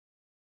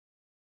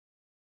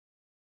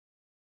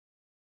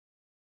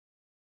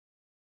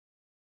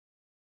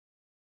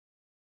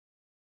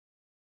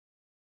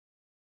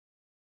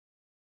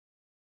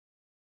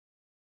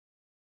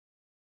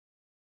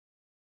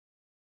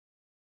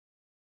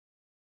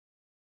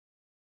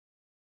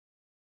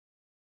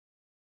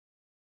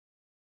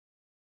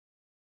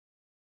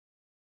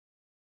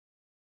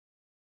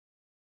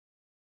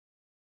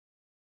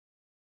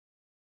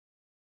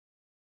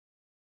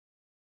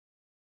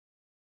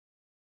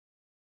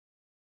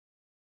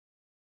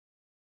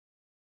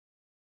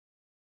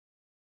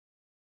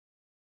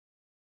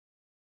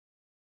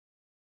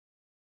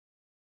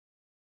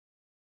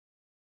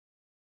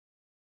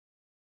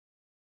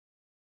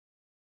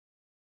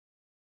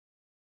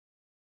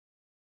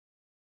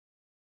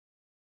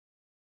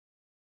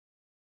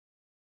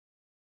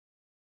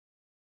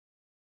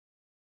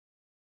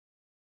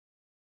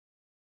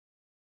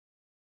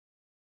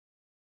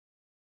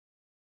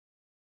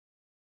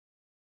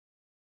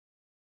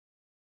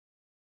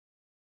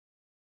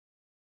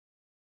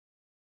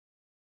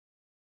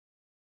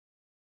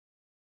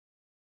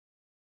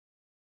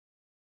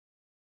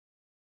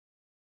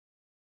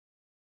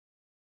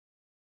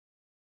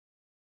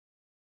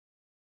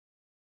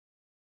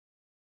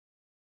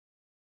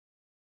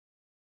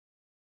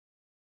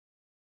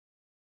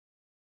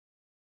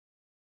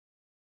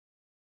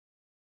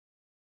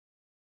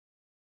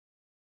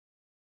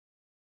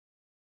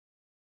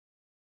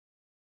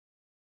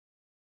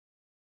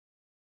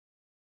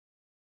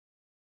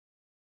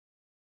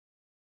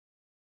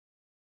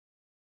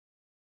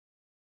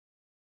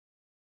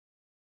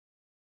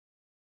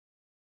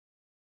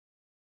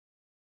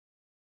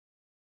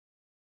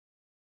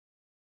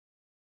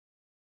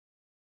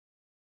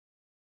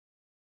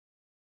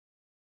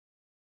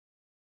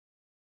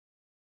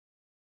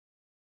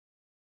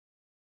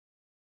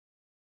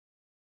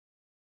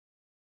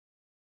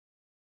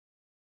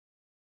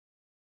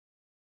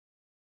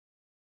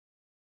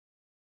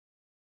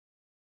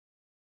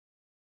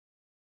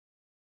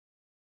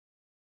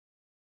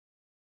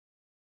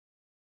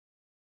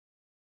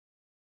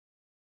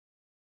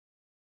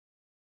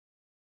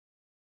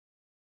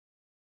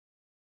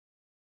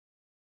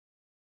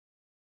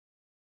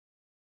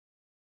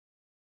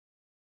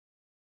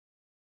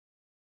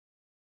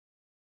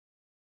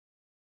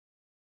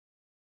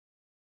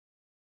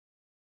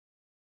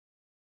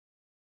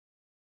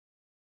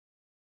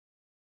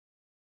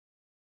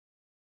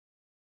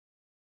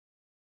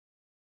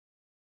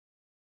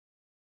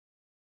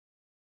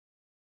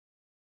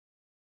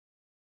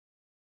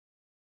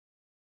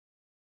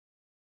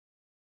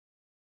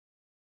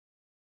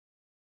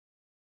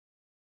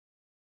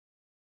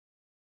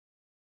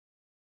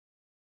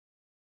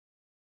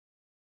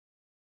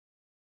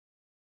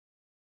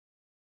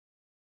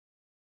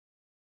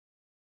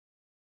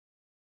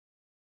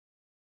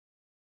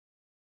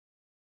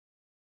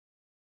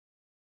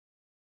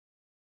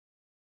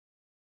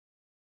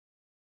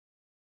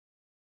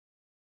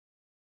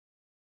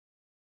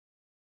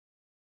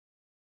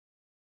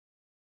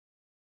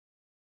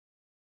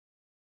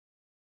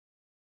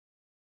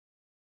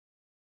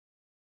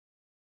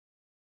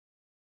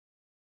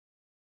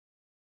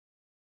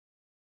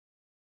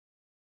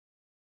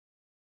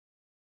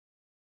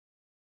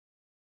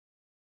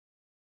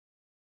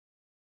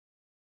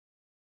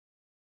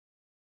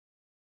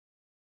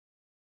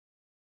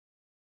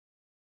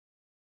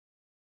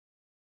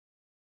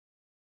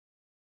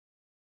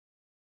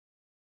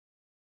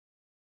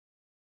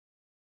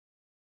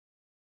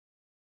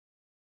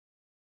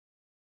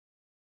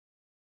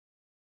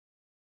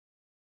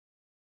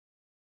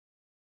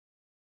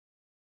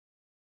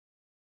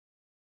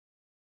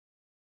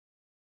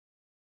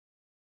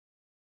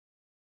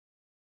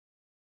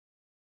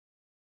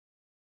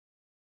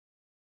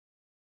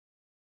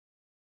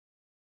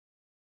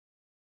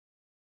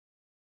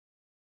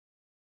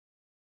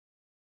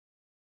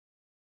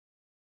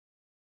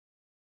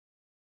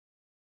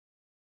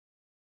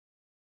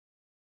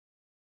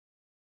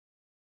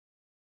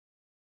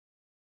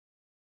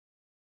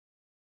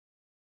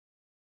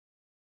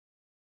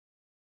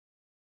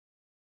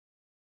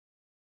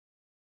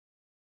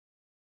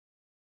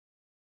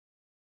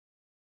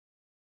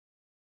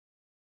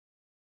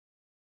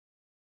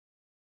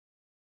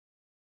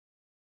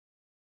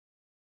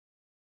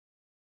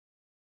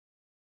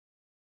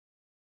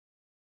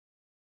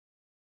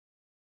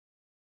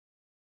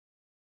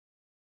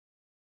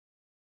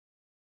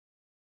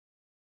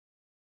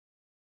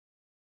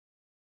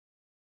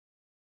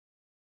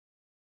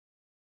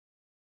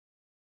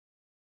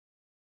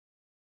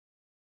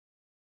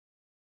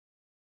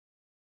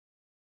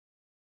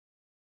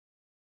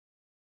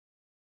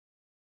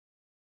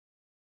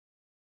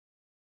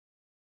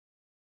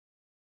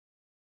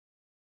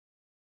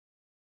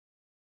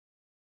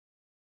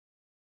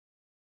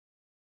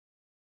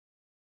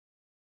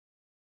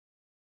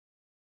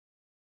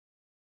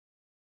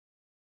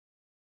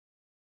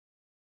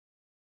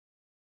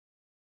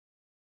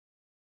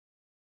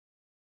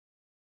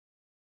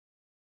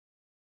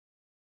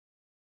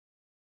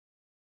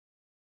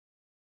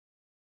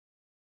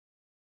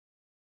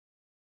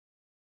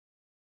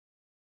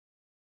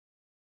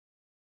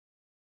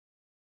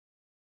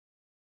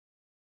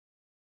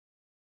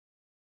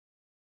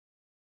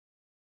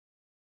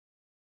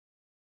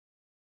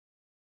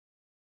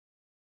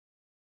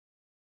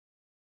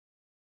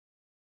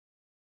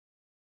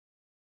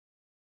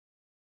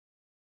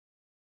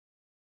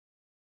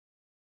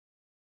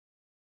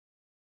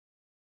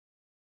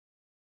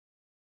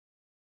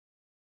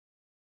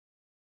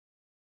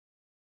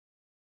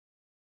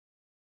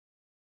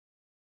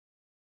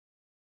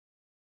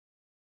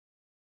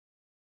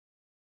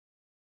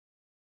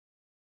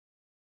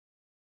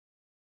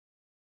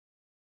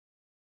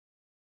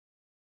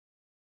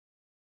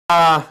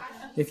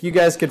If you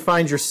guys could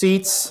find your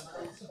seats.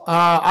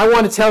 I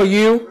want to tell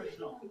you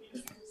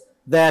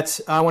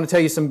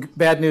some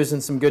bad news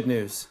and some good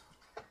news.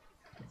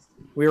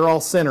 We are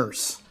all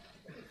sinners.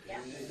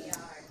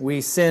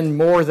 We sin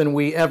more than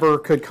we ever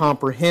could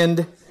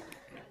comprehend,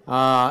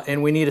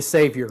 and we need a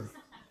Savior.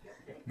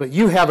 But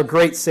you have a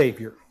great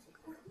Savior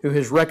who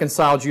has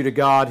reconciled you to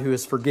God, who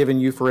has forgiven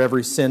you for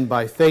every sin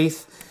by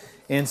faith.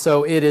 And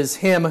so it is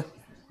Him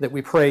that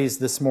we praise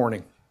this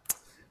morning.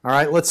 All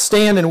right, let's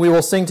stand and we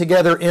will sing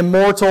together,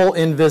 Immortal,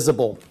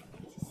 Invisible.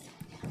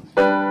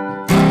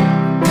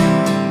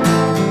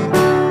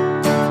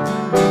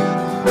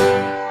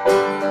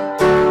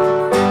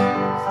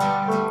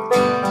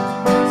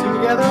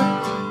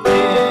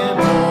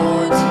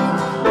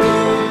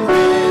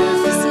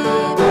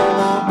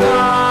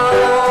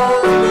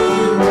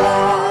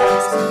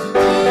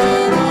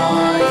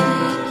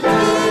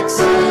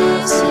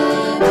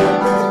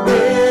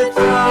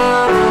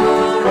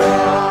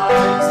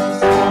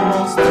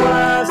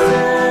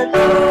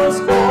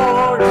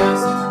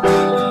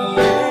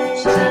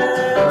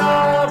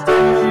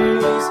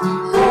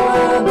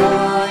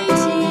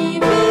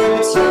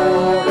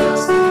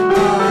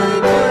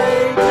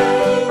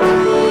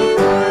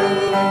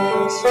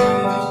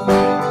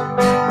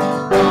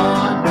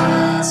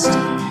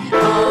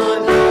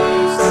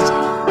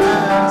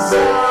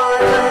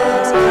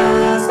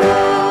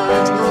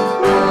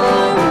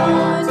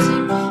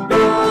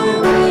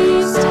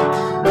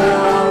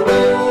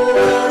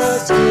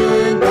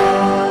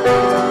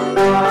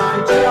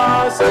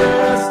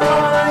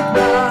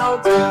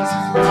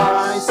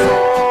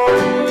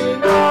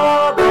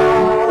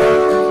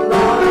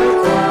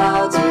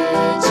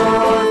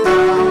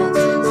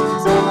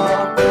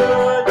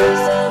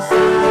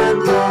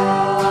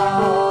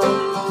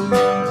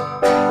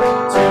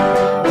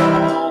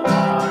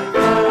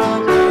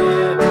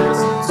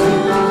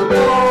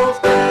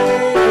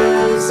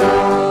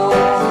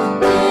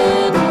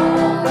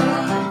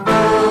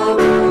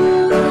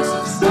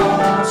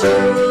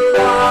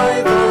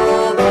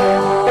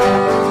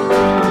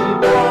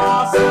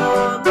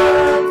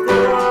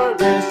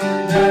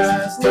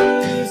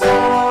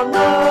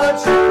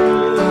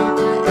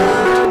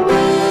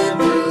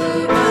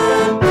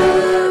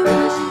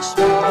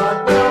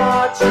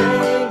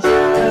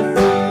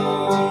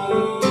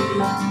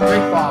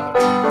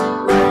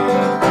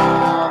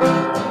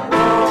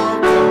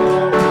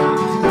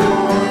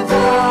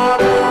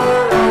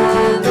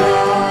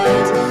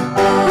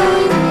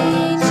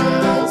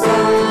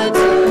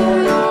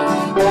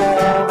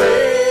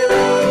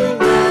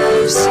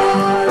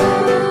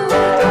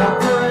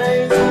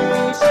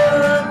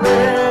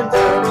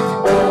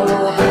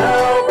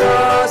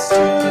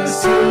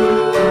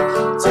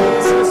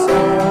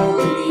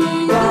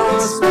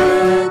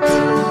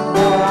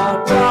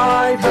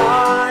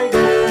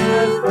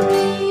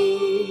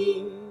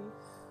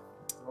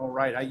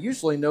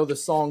 Know the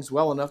songs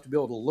well enough to be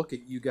able to look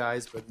at you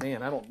guys, but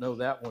man, I don't know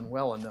that one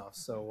well enough,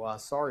 so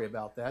sorry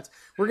about that.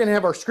 We're going to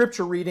have our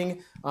scripture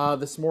reading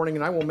this morning,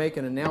 and I will make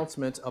an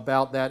announcement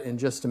about that in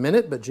just a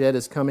minute, but Jed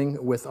is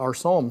coming with our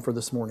psalm for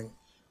this morning.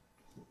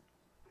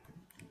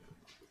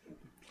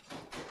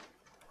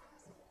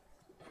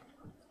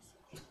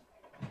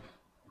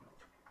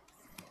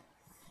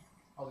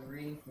 I'll be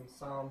reading from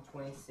Psalm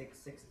 26,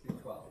 6 through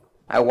 12.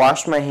 I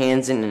wash my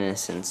hands in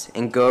innocence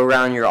and go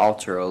around your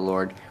altar, O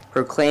Lord,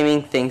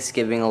 proclaiming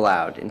thanksgiving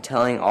aloud and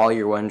telling all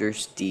your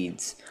wondrous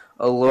deeds.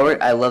 O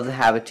Lord, I love the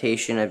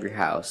habitation of your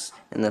house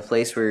and the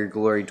place where your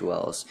glory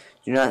dwells.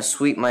 Do not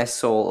sweep my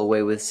soul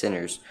away with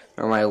sinners,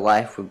 nor my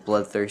life with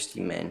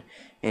bloodthirsty men,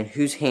 in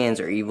whose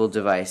hands are evil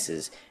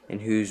devices,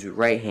 and whose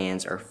right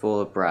hands are full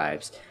of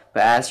bribes.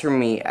 But as for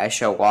me, I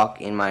shall walk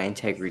in my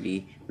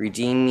integrity.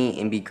 Redeem me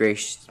and be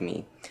gracious to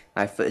me.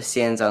 My foot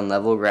stands on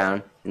level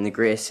ground. In the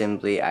great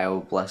assembly, I will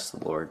bless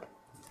the Lord.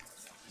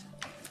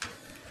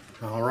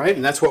 All right,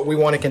 and that's what we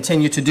want to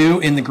continue to do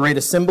in the Great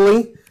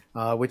Assembly,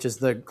 which is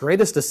the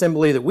greatest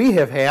assembly that we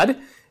have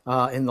had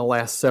in the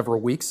last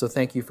several weeks. So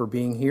thank you for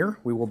being here.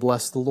 We will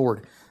bless the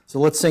Lord. So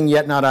let's sing,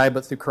 Yet Not I,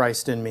 But Through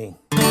Christ in Me.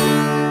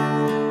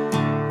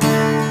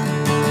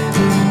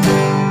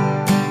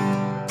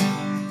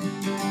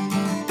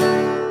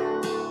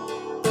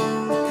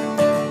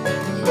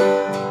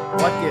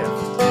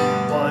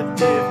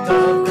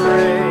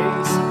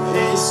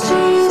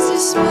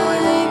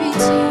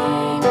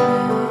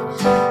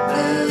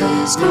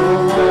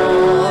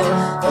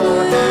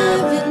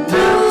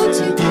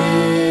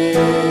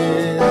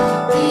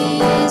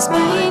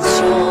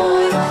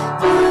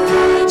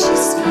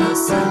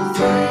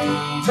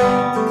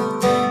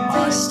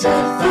 My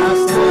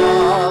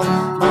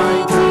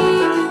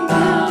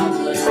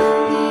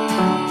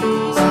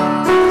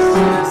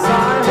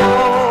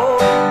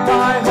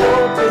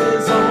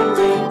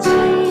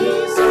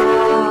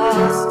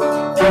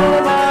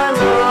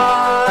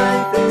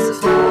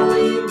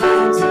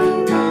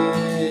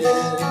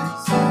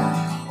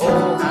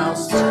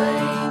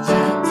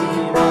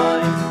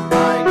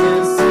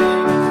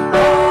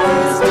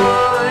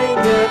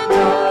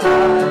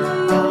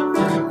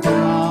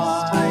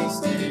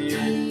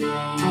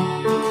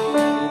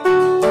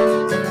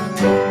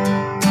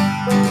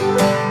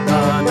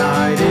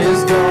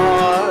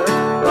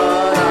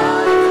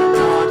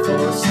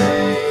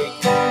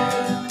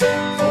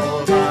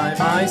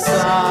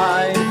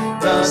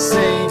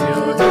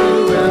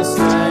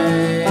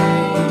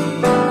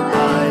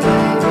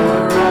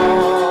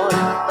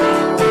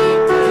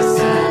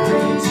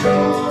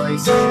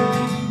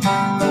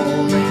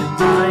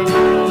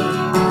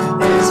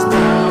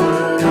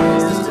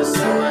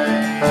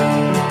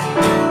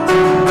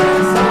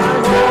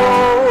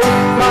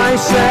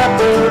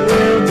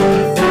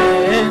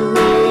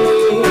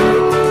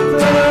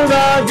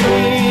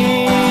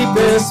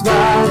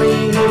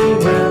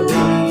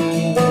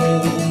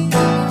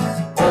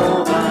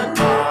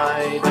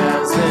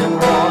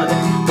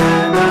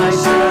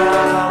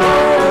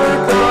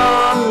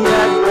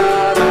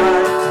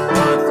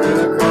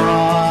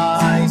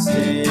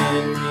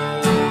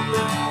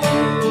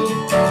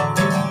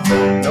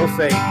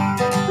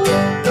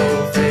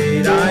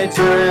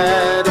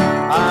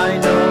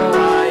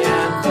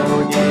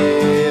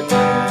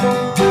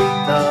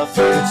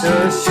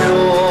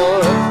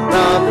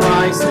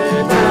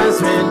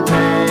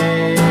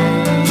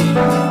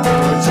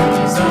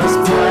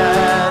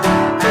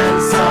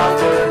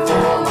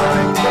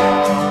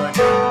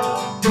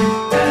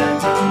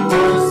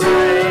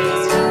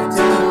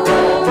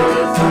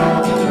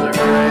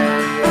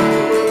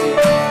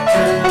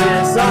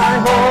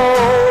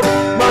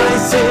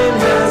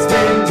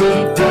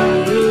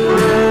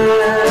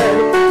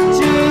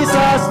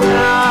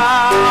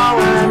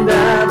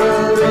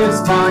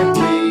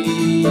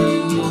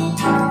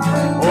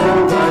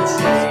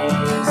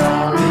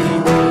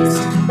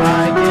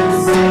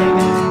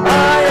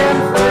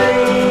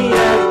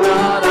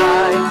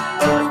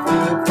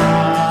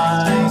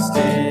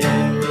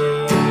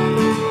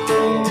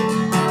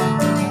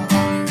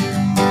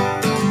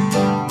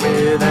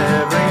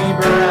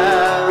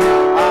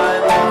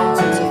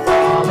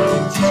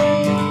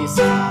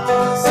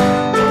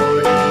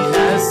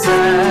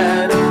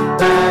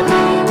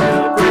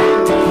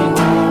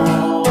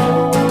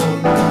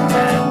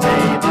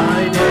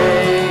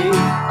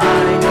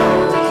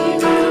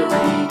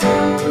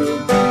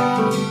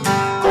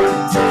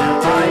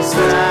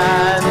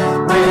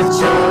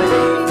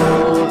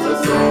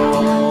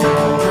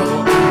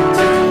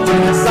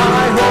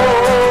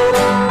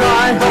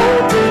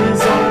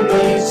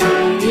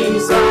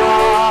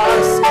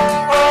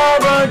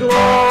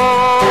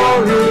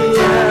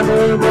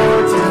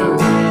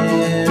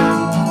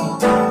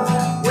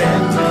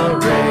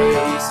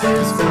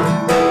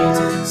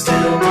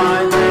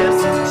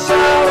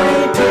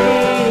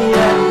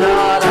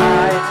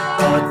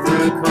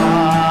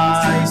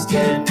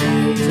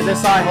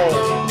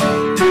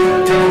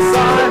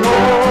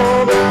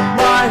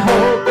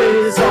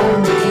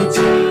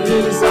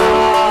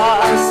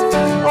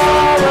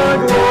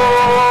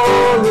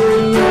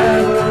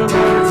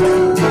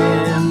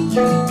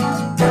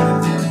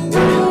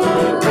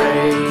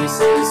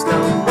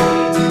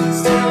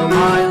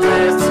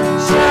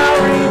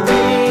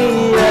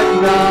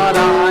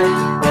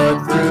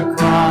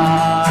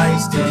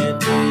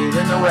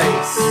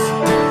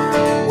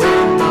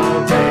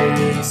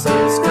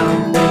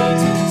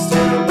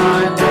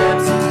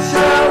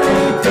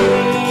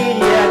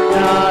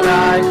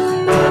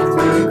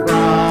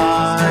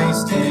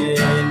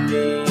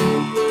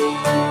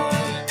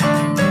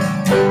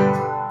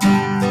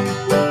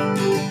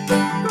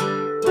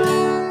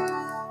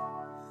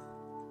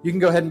You can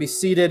go ahead and be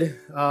seated.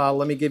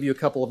 Let me give you a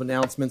couple of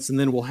announcements, and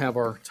then we'll have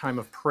our time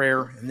of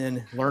prayer and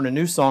then learn a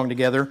new song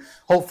together.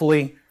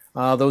 Hopefully,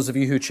 those of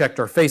you who checked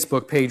our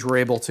Facebook page were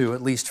able to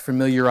at least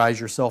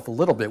familiarize yourself a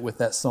little bit with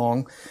that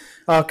song.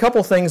 A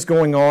couple things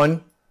going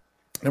on.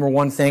 Number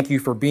one, thank you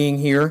for being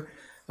here.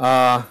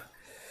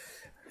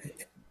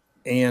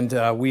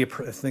 We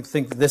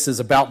think this is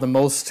about the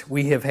most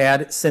we have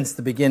had since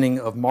the beginning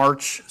of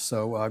March.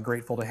 So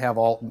grateful to have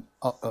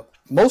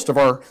most of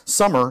our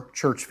summer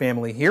church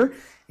family here.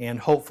 And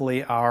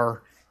hopefully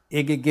our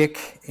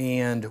Igigik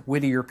and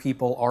Whittier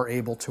people are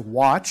able to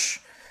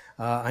watch.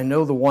 I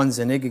know the ones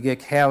in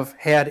Igigik have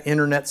had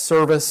internet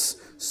service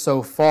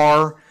so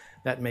far.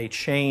 That may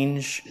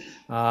change,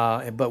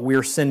 but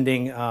we're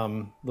sending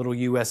little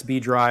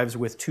USB drives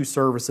with 2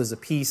 services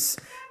apiece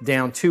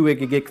down to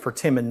Igigik for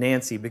Tim and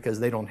Nancy because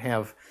they don't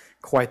have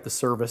quite the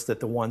service that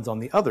the ones on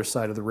the other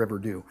side of the river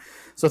do.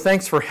 So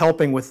thanks for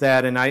helping with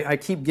that. And I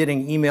keep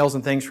getting emails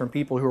and things from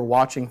people who are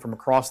watching from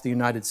across the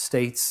United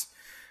States.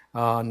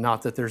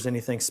 Not that there's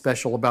anything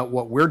special about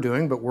what we're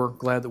doing, but we're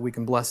glad that we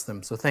can bless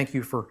them. So thank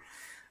you for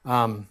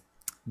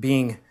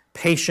being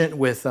patient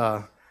with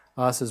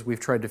us as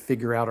we've tried to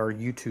figure out our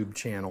YouTube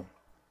channel.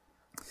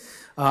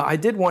 I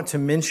did want to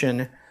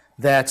mention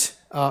that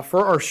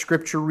for our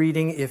scripture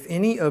reading, if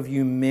any of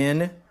you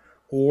men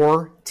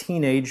or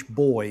teenage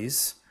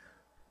boys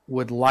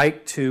would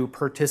like to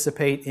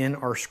participate in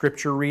our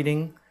scripture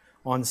reading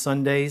on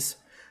Sundays,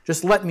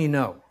 just let me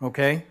know,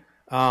 okay?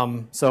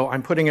 So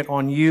I'm putting it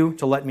on you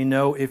to let me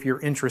know if you're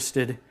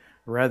interested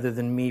rather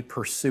than me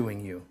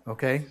pursuing you,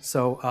 okay?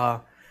 So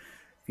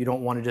if you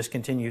don't want to just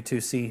continue to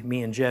see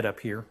me and Jed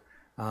up here,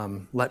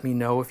 let me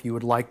know if you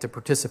would like to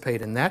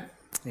participate in that,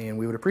 and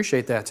we would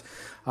appreciate that.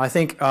 I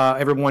think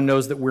everyone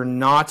knows that we're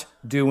not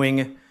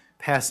doing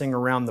passing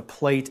around the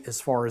plate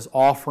as far as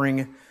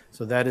offering,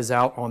 so that is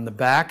out on the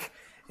back,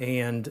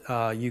 and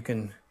you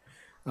can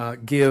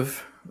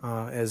give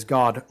as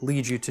God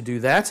leads you to do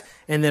that.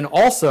 And then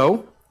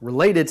also,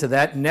 related to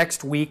that,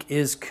 next week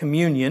is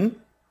communion.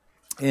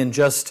 And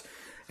just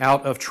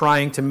out of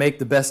trying to make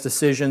the best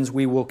decisions,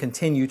 we will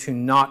continue to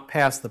not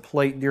pass the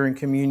plate during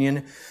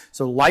communion.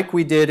 So like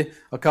we did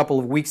a couple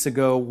of weeks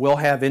ago, we'll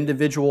have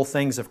individual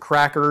things of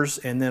crackers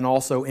and then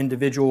also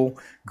individual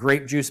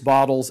grape juice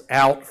bottles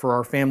out for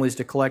our families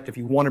to collect. If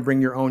you want to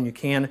bring your own, you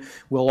can.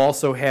 We'll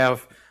also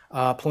have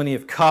plenty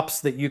of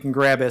cups that you can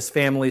grab as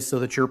families so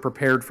that you're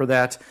prepared for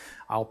that.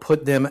 I'll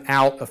put them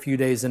out a few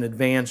days in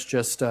advance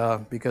just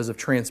because of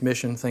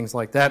transmission, things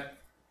like that.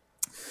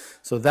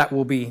 So that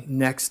will be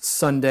next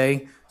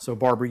Sunday. So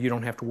Barbara, you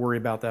don't have to worry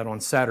about that on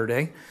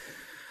Saturday.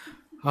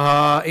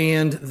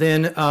 And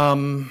then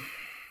I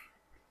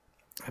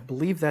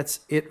believe that's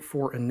it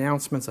for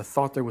announcements. I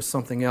thought there was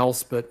something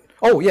else, but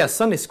oh yes,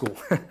 Sunday school.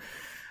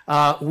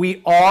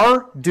 We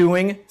are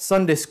doing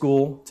Sunday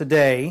school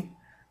today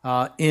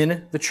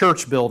in the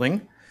church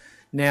building.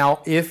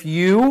 Now, if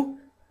you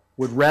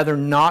would rather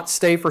not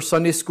stay for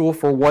Sunday school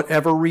for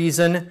whatever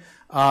reason,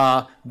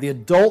 the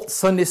adult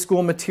Sunday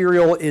school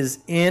material is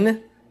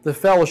in the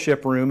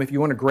fellowship room. If you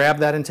want to grab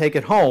that and take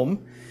it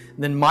home,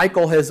 then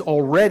Michael has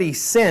already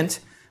sent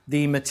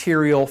the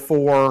material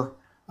for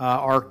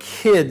our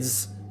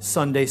kids'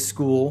 Sunday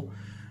school.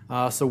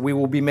 So we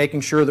will be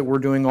making sure that we're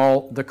doing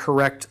all the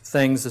correct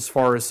things as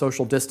far as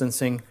social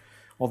distancing,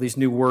 all these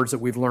new words that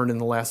we've learned in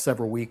the last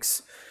several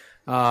weeks.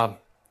 And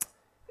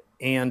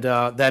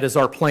that is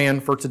our plan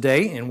for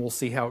today, and we'll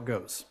see how it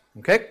goes.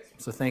 Okay,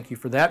 so thank you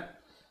for that.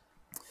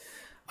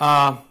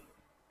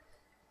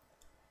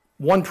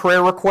 One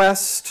prayer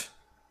request.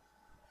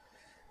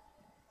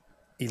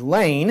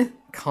 Elaine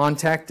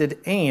contacted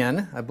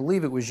Anne, I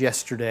believe it was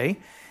yesterday,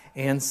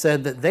 and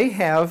said that they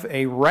have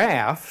a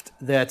raft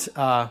that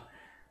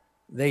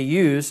they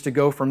use to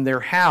go from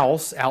their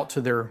house out to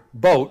their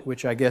boat,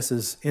 which I guess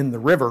is in the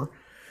river,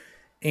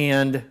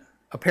 and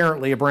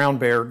apparently a brown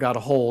bear got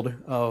a hold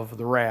of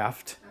the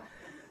raft.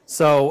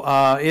 So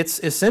it's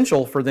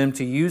essential for them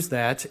to use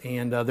that,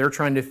 and they're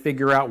trying to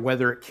figure out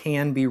whether it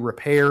can be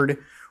repaired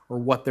or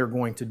what they're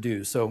going to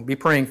do. So be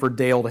praying for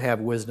Dale to have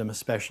wisdom,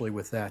 especially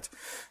with that.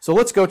 So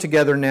let's go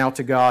together now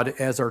to God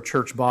as our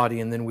church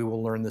body, and then we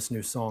will learn this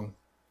new song.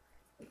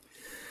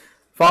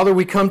 Father,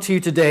 we come to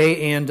you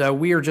today, and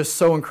we are just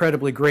so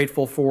incredibly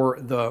grateful for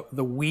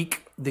the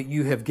week that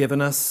you have given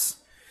us.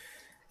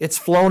 It's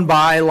flown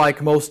by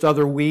like most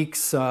other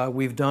weeks.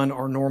 We've done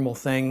our normal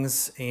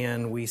things,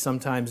 and we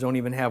sometimes don't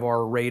even have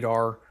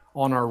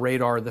on our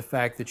radar the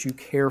fact that you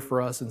care for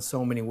us in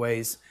so many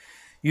ways.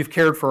 You've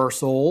cared for our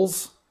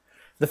souls.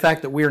 The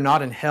fact that we are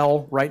not in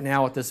hell right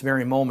now at this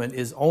very moment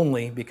is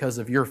only because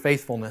of your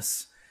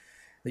faithfulness,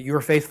 that you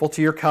are faithful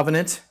to your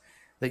covenant,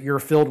 that you're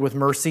filled with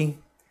mercy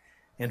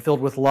and filled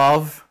with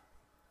love,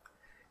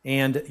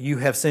 and you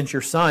have sent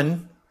your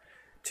Son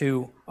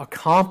to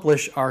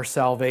accomplish our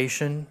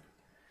salvation.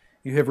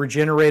 You have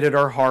regenerated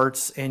our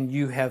hearts, and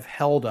you have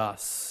held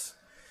us.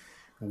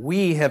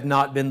 We have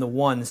not been the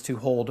ones to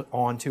hold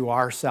on to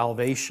our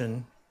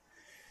salvation.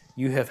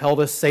 You have held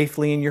us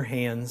safely in your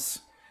hands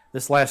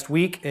this last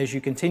week, as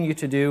you continue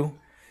to do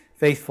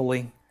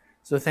faithfully.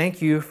 So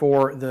thank you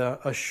for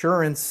the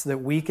assurance that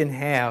we can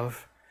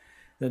have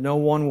that no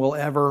one will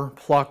ever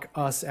pluck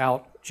us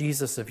out,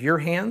 Jesus, of your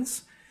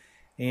hands,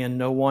 and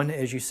no one,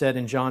 as you said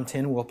in John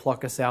 10, will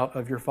pluck us out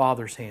of your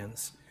Father's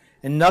hands.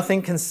 And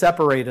nothing can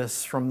separate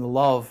us from the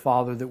love,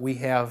 Father, that we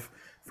have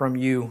from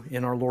you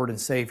in our Lord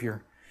and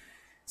Savior.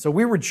 So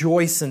we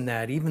rejoice in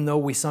that, even though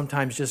we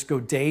sometimes just go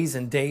days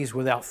and days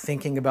without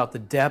thinking about the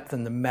depth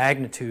and the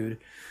magnitude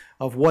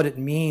of what it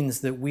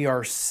means that we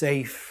are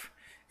safe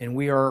and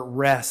we are at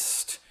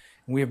rest.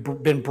 And we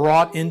have been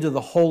brought into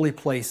the holy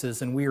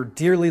places, and we are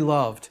dearly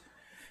loved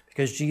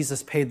because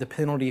Jesus paid the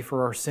penalty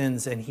for our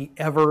sins, and he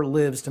ever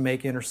lives to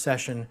make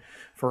intercession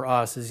for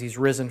us as he's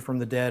risen from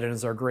the dead and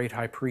is our great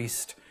high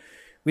priest.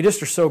 We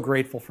just are so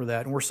grateful for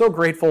that. And we're so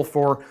grateful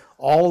for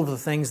all of the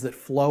things that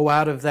flow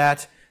out of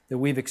that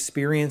we've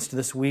experienced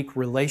this week,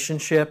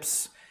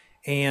 relationships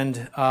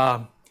and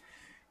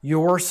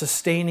your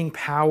sustaining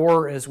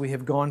power as we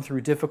have gone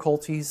through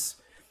difficulties,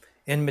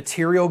 and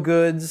material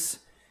goods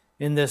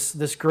in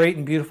this great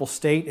and beautiful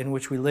state in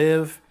which we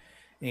live,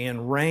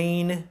 and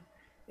rain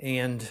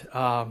and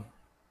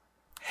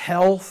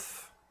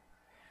health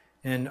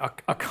and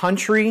a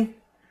country,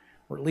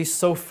 or at least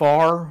so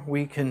far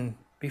we can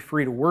be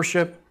free to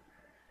worship,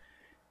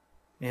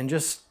 and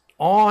just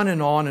on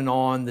and on and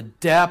on, the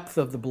depth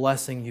of the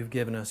blessing you've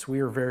given us. We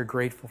are very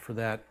grateful for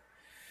that.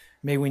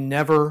 May we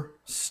never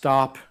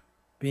stop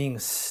being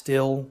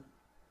still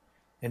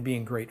and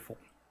being grateful.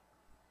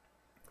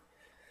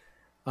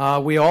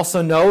 We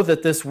also know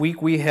that this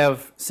week we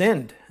have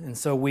sinned, and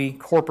so we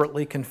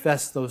corporately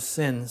confess those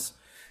sins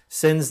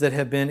that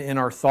have been in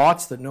our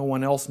thoughts that no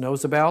one else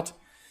knows about,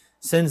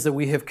 sins that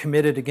we have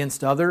committed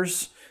against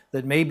others,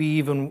 that maybe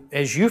even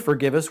as you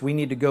forgive us, we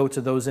need to go to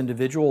those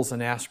individuals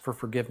and ask for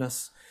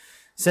forgiveness.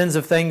 Sins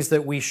of things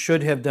that we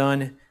should have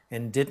done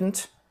and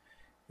didn't,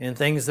 and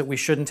things that we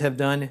shouldn't have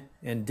done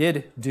and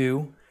did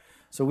do.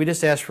 So we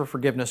just ask for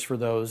forgiveness for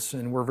those,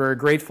 and we're very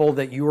grateful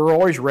that you are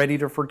always ready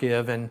to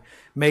forgive and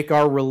make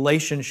our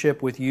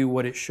relationship with you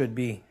what it should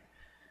be.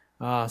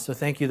 So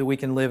thank you that we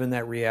can live in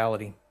that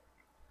reality.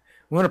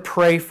 We want to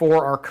pray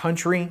for our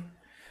country.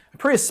 I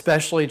pray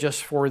especially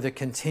just for the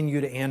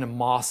continued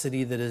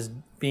animosity that is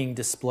being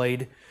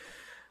displayed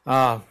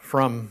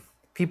from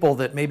people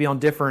that may be on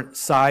different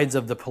sides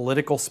of the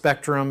political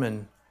spectrum,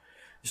 and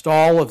just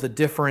all of the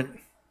different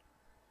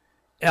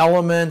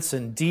elements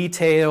and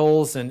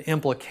details and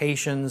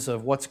implications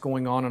of what's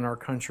going on in our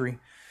country.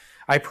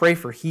 I pray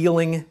for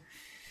healing.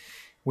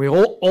 We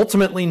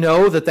ultimately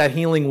know that that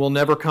healing will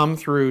never come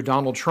through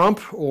Donald Trump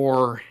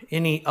or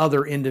any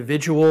other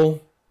individual.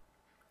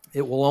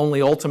 It will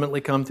only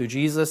ultimately come through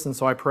Jesus. And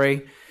so I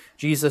pray,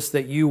 Jesus,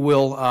 that you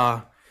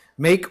will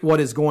make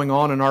what is going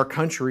on in our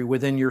country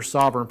within your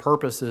sovereign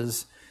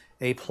purposes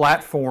a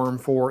platform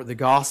for the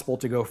gospel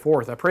to go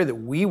forth. I pray that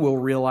we will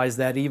realize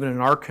that even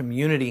in our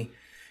community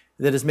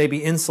that is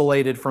maybe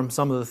insulated from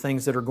some of the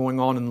things that are going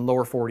on in the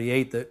lower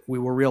 48, that we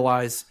will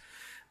realize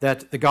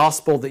that the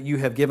gospel that you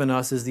have given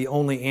us is the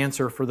only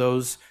answer for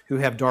those who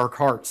have dark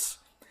hearts.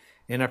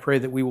 And I pray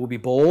that we will be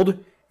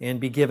bold and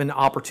be given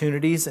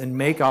opportunities and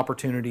make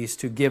opportunities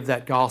to give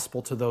that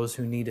gospel to those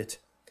who need it.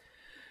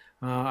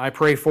 I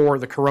pray for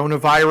the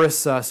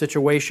coronavirus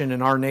situation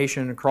in our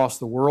nation and across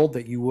the world,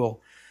 that you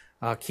will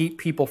keep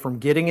people from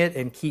getting it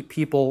and keep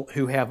people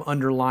who have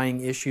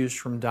underlying issues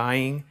from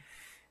dying.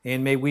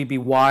 And may we be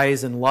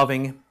wise and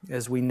loving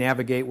as we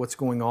navigate what's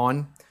going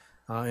on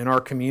in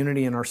our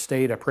community and our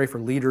state. I pray for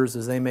leaders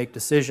as they make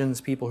decisions,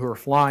 people who are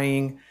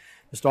flying,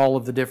 just all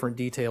of the different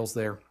details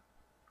there.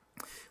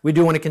 We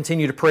do want to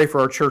continue to pray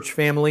for our church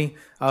family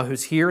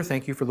who's here.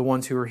 Thank you for the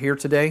ones who are here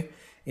today.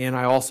 And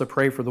I also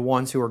pray for the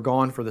ones who are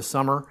gone for the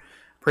summer.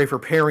 Pray for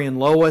Perry and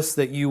Lois,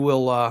 that you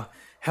will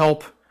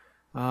help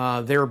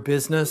their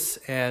business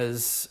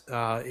as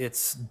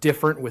it's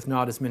different with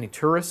not as many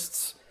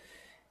tourists.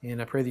 And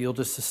I pray that you'll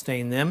just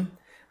sustain them.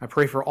 I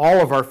pray for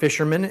all of our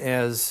fishermen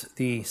as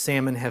the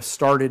salmon have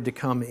started to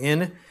come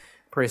in. I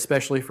pray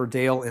especially for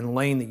Dale and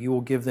Lane, that you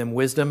will give them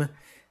wisdom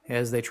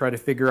as they try to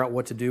figure out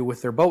what to do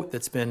with their boat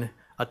that's been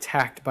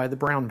attacked by the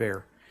brown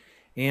bear.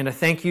 And I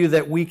thank you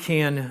that we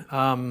can,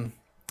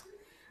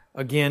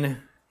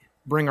 again,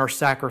 bring our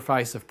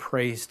sacrifice of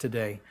praise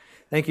today.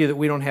 Thank you that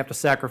we don't have to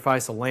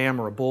sacrifice a lamb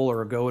or a bull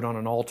or a goat on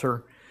an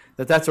altar,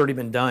 that's already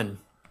been done.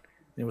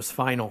 It was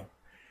final.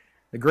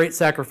 The great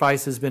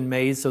sacrifice has been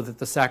made so that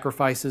the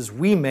sacrifices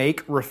we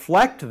make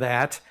reflect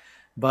that,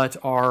 but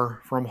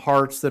are from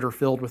hearts that are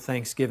filled with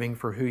thanksgiving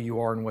for who you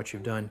are and what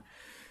you've done.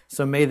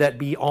 So may that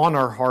be on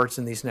our hearts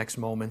in these next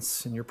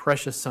moments. In your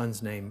precious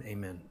Son's name,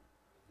 amen.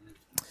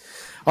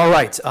 All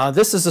right,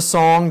 this is a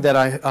song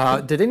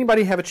that did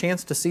anybody have a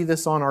chance to see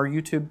this on our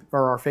YouTube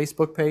or our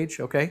Facebook page?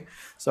 Okay,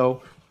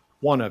 so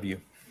one of you.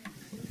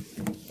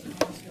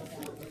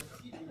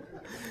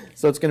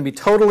 So it's going to be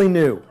totally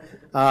new.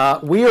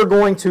 We are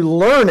going to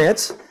learn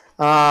it.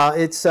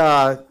 It's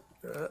a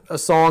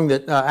song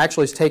that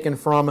actually is taken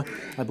from,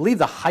 I believe,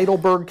 the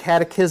Heidelberg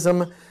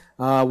Catechism.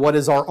 What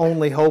is our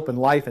only hope in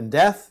life and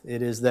death?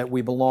 It is that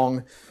we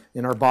belong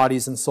in our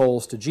bodies and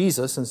souls to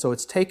Jesus. And so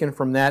it's taken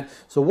from that.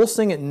 So we'll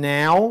sing it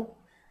now,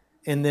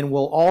 and then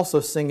we'll also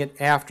sing it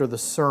after the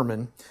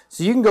sermon.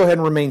 So you can go ahead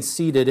and remain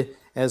seated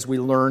as we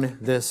learn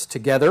this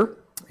together,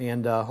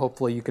 and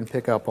hopefully you can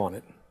pick up on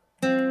it.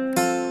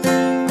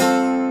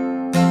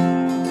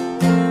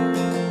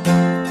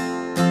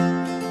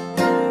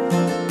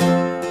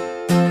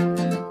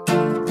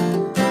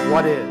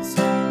 What is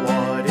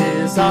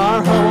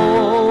our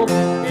hope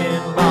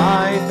in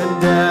life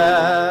and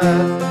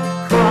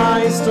death?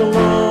 Christ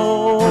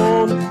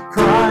alone,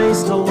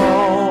 Christ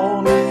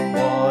alone.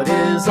 What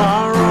is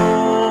our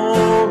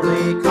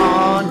only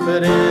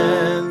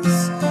confidence?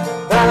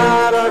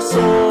 That our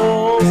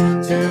souls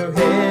to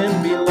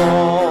Him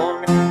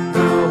belong,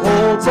 who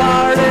holds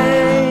our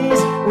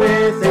days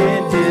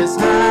within His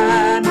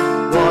hand.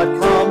 What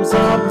comes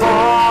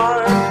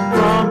apart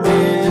from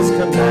His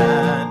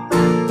command?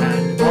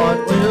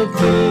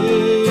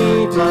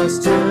 Keep us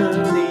to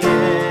the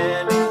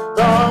end,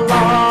 the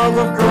love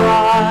of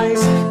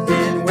Christ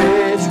in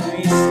which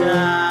we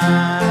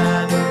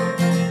stand.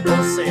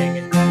 We'll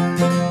sing,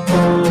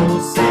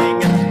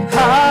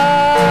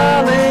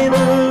 hallelujah.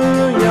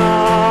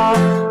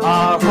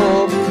 Our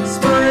hope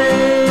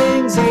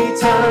springs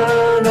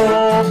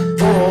eternal.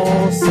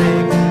 We'll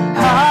sing,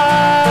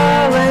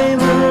 hallelujah.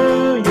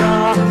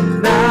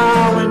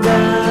 Now and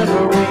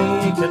ever we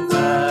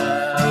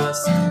confess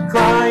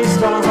Christ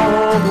our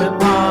hope in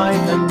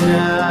life and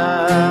death.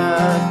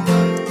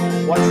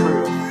 What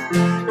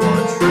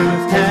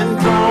truth can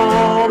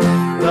calm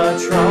the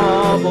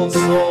troubled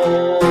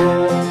soul?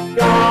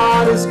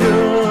 God is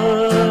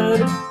good,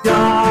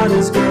 God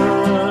is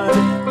good.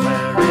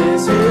 Where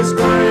is His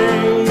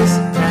grace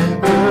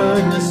and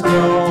goodness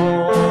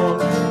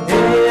known?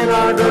 In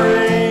our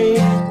great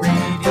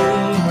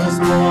Redeemer's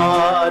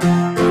blood,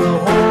 who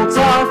holds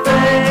our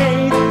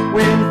faith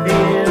when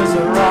fears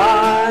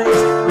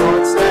arise.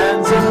 Lord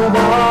stands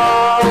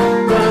above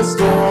the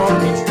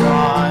stormy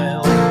trial.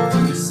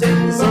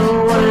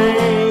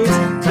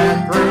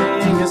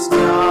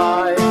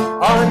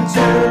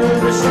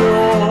 the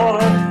shore,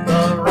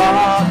 the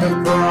rock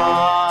of Christ.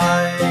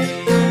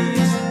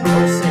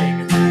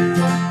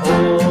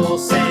 Oh,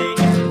 sing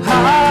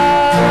hallelujah.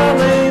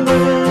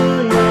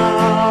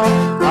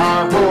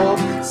 Our hope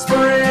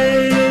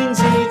springs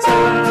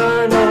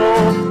eternal.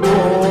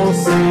 Oh,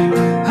 sing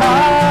hallelujah.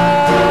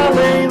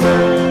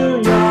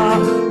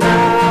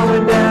 Now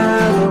and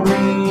ever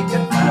we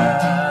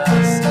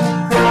confess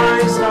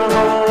Christ our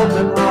hope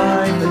and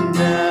life and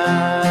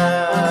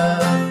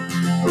death.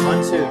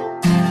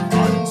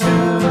 Unto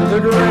the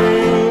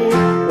grave,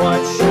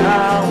 what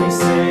shall we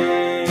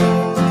sing?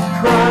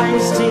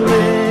 Christ he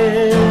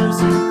lives,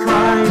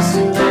 Christ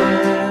he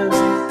lives,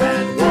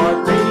 and what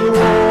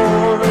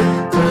reward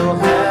will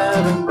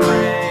heaven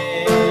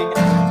bring?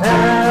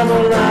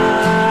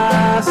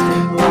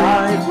 Everlasting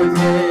life with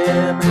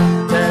him,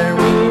 there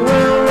we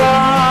will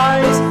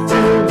rise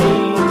to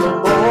meet the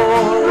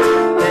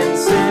Lord, and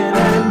sin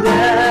and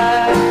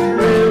death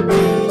will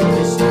be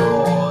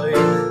destroyed,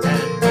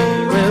 and we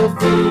will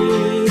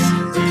feast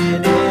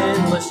in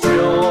endless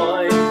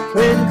joy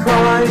when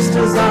Christ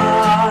is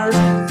ours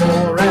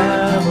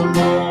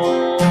forevermore.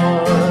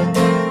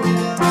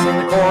 Sing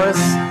the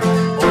chorus.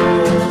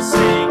 Oh,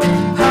 sing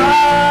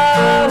hallelujah.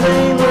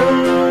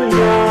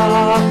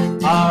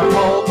 Our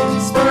hope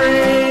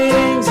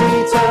springs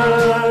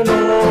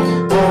eternal.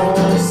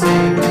 Oh,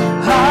 sing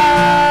hallelujah.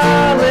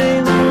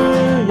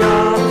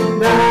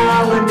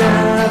 Now and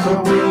ever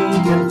we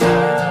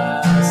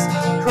confess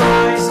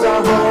Christ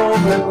our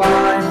hope and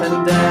life and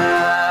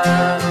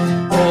death.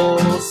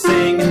 Oh,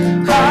 sing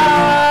hallelujah.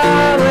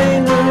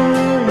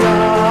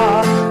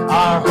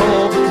 Our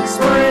hope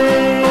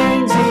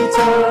springs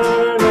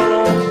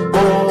eternal.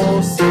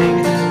 Oh, sing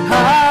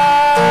hallelujah.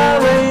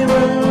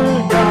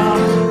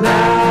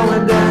 Now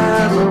and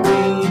ever we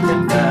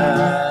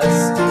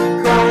confess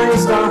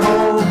Christ our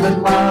hope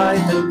and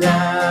life and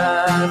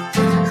death.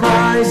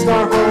 Christ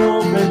our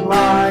hope and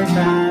life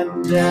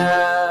and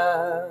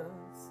death.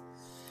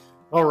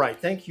 All right,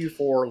 thank you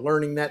for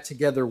learning that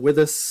together with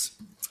us.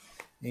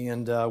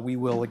 And we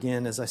will,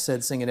 again, as I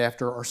said, sing it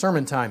after our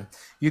sermon time.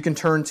 You can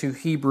turn to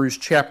Hebrews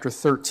chapter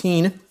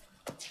 13.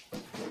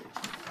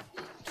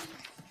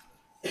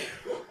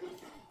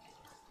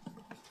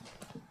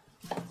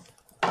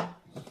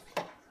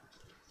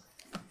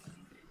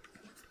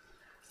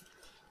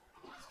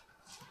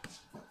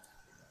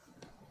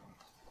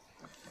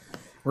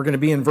 We're going to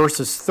be in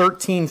verses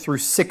 13 through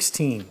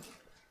 16.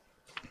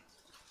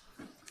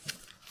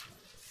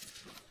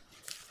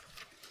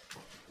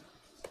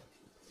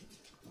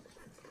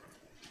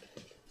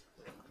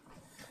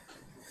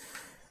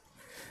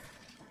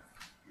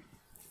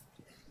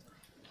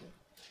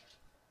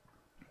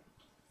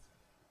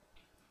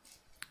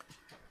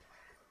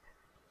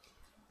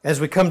 As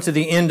we come to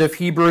the end of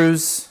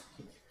Hebrews,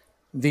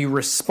 the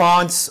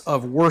response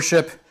of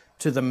worship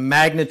to the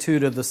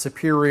magnitude of the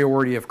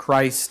superiority of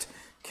Christ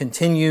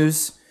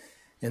continues,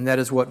 and that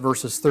is what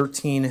verses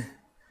 13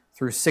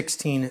 through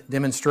 16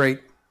 demonstrate.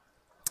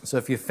 So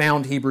if you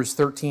found Hebrews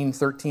 13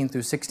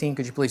 through 16,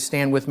 could you please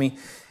stand with me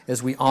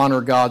as we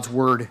honor God's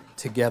word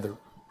together?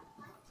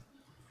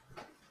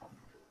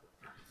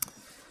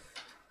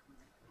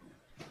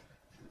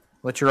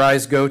 Let your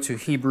eyes go to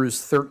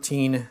Hebrews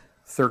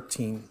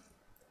 13:13.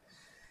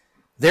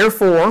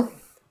 Therefore,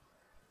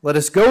 let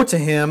us go to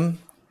him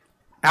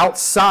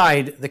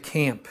outside the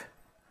camp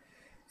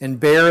and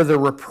bear the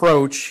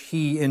reproach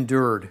he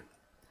endured.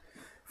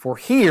 For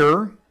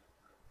here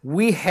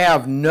we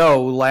have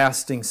no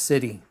lasting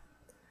city,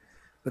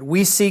 but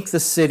we seek the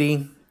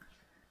city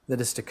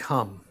that is to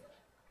come.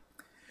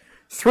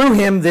 Through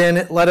him,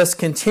 then, let us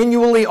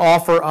continually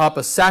offer up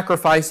a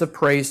sacrifice of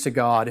praise to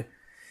God,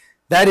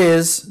 that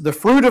is, the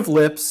fruit of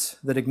lips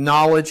that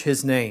acknowledge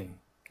his name.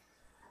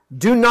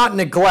 Do not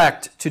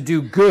neglect to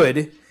do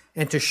good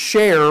and to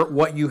share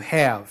what you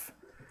have,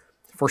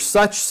 for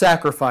such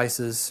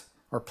sacrifices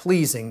are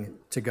pleasing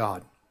to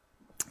God.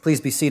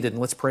 Please be seated and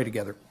let's pray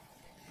together.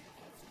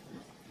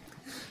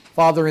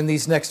 Father, in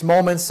these next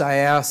moments, I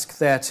ask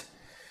that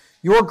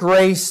your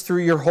grace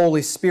through your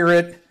Holy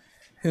Spirit,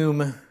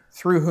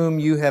 through whom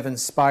you have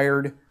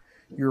inspired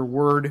your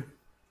word,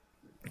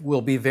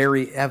 will be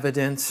very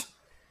evident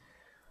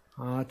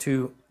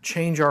to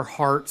change our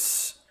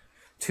hearts,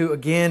 to,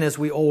 again, as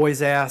we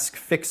always ask,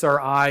 fix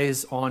our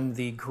eyes on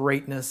the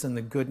greatness and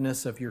the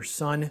goodness of your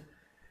Son,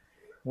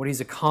 what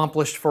he's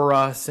accomplished for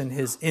us and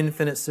his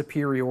infinite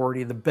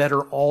superiority, the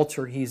better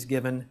altar he's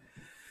given,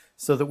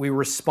 so that we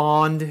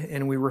respond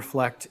and we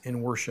reflect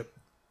in worship.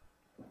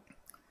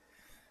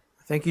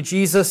 Thank you,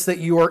 Jesus, that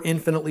you are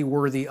infinitely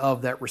worthy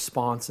of that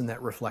response and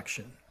that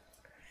reflection.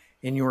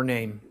 In your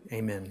name,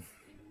 amen.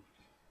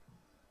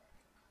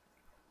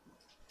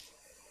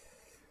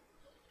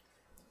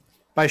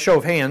 By a show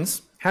of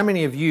hands, how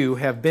many of you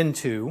have been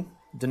to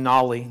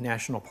Denali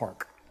National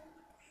Park?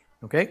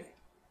 Okay,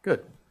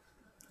 good.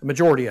 The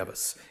majority of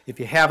us. If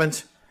you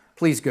haven't,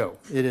 please go.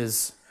 It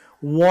is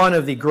one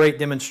of the great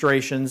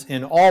demonstrations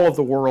in all of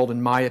the world,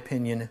 in my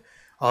opinion,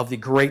 of the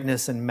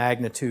greatness and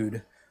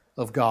magnitude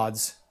of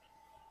God's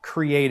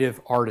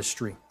creative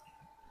artistry.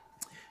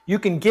 you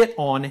can get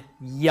on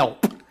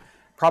Yelp.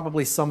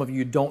 Probably some of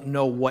you don't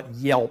know what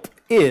Yelp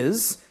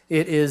is.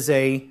 It is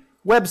a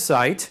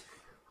website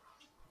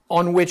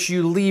on which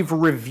you leave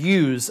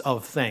reviews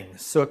of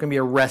things. So it can be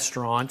a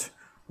restaurant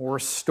or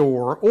a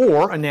store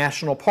or a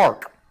national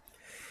park.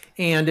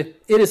 And it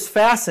is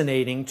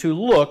fascinating to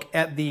look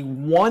at the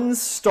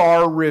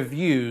one-star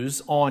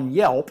reviews on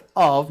Yelp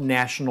of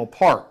national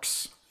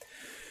parks.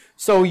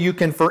 So you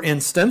can, for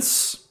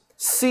instance,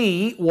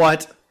 see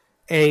what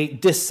a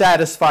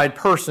dissatisfied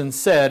person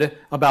said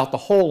about the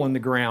hole in the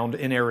ground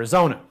in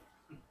Arizona.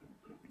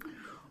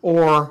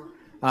 Or,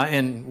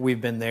 and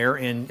we've been there,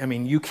 and I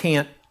mean, you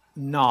can't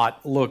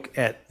not look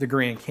at the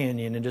Grand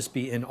Canyon and just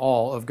be in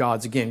awe of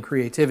God's, again,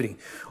 creativity.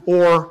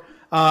 Or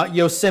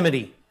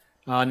Yosemite.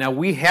 Now,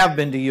 we have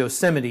been to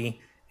Yosemite,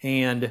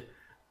 and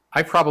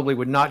I probably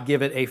would not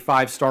give it a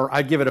 5-star.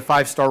 I'd give it a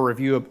 5-star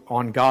review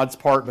on God's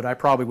part, but I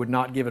probably would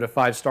not give it a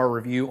 5-star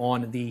review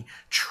on the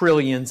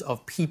trillions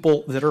of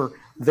people that are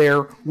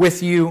there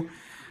with you.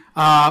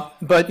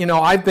 But, you know,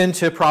 I've been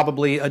to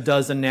probably a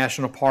dozen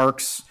national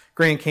parks: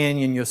 Grand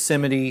Canyon,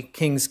 Yosemite,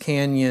 Kings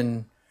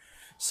Canyon,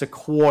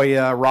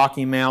 Sequoia,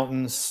 Rocky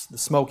Mountains, the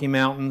Smoky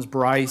Mountains,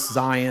 Bryce,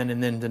 Zion,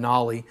 and then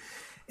Denali.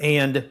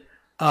 And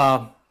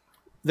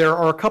there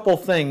are a couple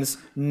things,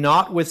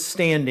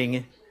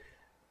 notwithstanding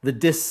the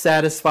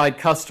dissatisfied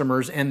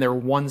customers and their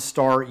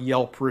one-star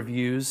Yelp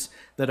reviews,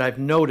 that I've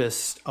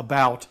noticed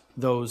about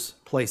those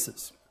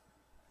places.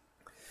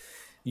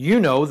 You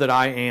know that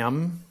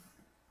I'm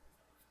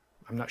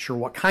not sure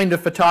what kind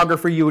of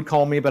photographer you would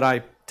call me, but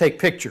I take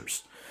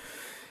pictures.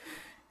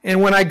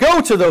 And when I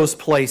go to those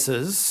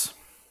places,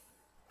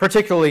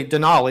 particularly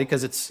Denali,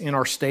 because it's in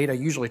our state, I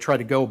usually try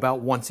to go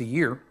about once a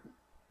year,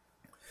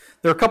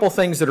 there are a couple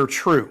things that are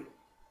true.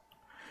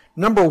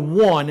 Number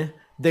one,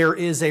 there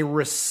is a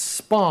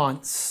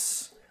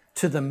response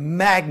to the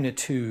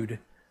magnitude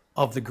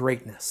of the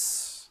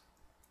greatness.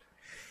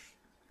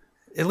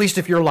 At least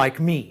if you're like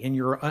me and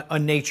you're a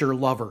nature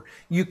lover.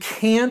 You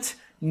can't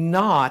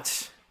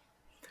not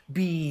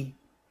be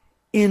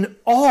in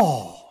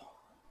awe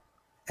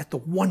at the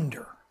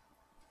wonder.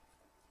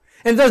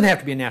 And it doesn't have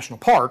to be a national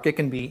park. It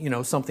can be, you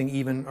know, something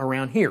even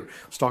around here.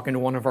 I was talking to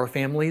one of our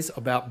families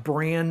about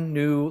brand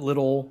new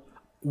little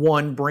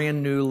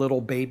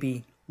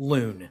baby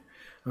loon.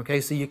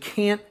 Okay, so you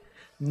can't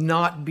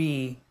not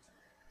be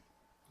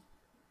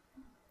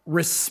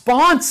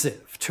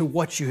responsive to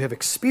what you have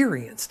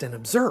experienced and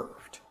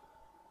observed.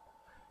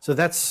 So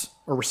that's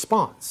a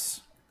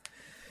response.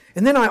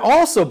 And then I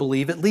also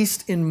believe, at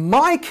least in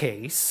my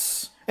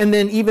case, and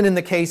then even in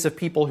the case of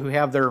people who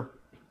have their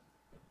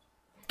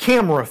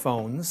camera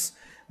phones,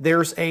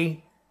 there's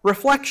a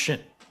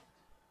reflection.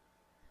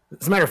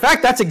 As a matter of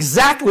fact, that's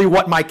exactly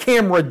what my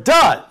camera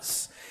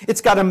does. It's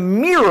got a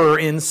mirror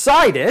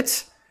inside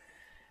it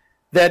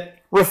that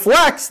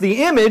reflects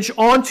the image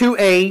onto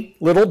a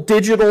little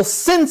digital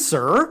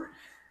sensor,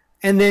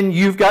 and then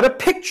you've got a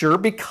picture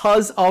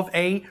because of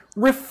a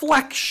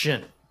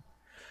reflection.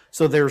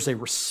 So there's a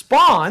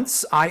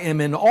response. I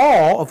am in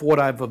awe of what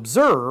I've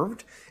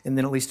observed, and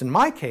then, at least in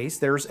my case,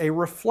 there's a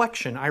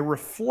reflection. I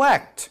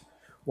reflect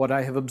what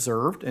I have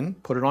observed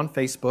and put it on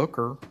Facebook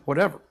or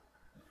whatever.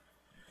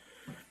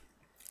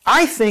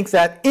 I think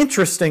that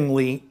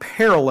interestingly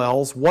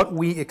parallels what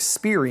we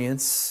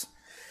experience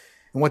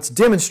and what's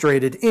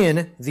demonstrated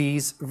in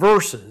these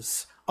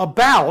verses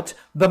about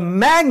the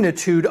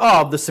magnitude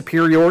of the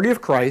superiority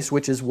of Christ,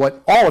 which is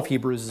what all of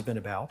Hebrews has been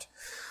about,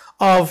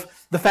 of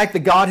the fact that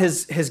God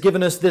has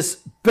given us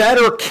this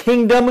better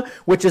kingdom,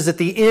 which is at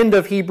the end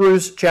of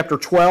Hebrews chapter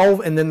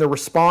 12, and then the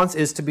response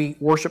is to be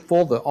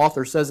worshipful. The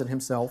author says it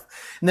himself.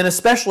 And then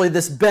especially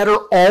this better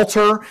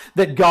altar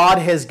that God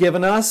has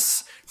given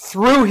us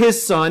through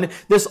His Son,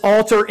 this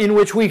altar in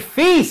which we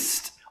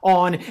feast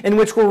on, in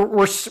which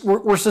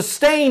we're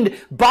sustained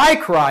by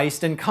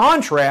Christ, in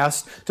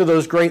contrast to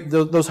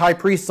those high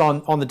priests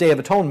on the Day of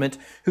Atonement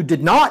who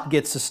did not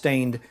get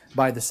sustained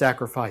by the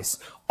sacrifice.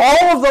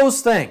 All of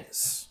those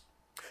things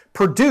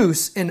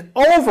produce an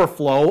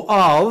overflow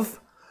of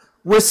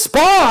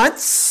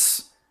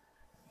response,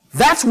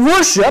 that's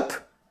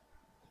worship,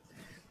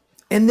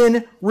 and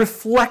then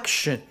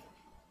reflection.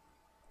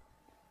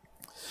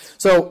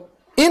 So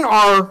in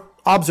our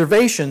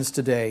observations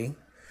today,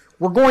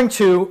 we're going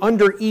to,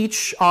 under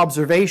each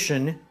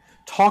observation,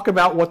 talk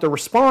about what the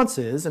response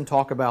is and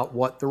talk about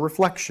what the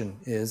reflection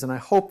is. And I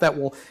hope that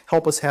will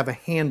help us have a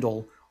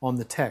handle on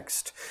the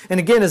text. And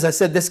again, as I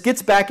said, this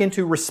gets back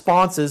into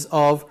responses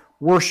of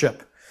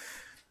worship.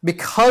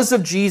 Because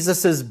of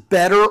Jesus'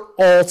 better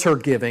altar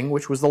giving,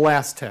 which was the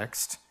last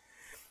text,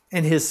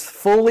 and His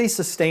fully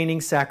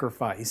sustaining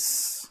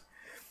sacrifice,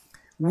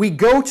 we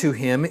go to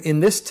Him in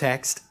this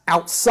text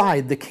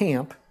outside the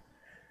camp.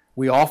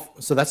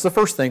 So that's the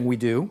first thing we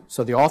do.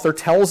 So the author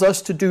tells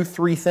us to do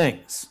three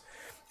things.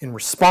 In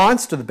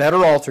response to the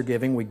better altar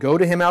giving, we go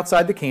to Him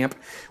outside the camp,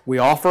 we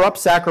offer up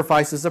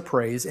sacrifices of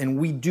praise, and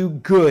we do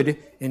good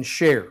and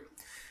share.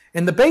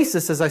 And the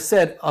basis, as I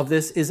said, of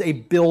this is a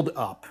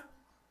build-up.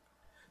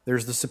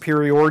 There's the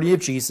superiority of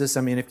Jesus.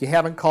 I mean, if you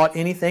haven't caught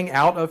anything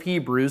out of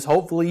Hebrews,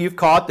 hopefully you've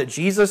caught that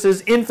Jesus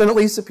is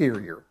infinitely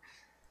superior.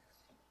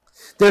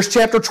 There's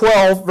chapter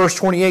 12, verse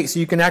 28, so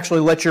you can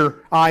actually let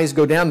your eyes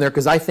go down there,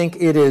 because I think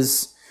it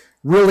is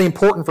really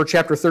important for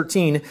chapter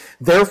 13.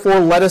 Therefore,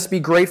 let us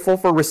be grateful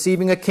for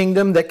receiving a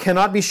kingdom that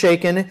cannot be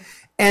shaken,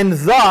 and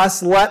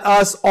thus let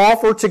us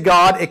offer to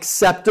God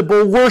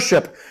acceptable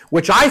worship,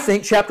 which I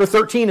think chapter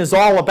 13 is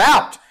all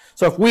about.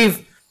 So if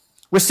we've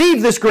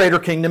received this greater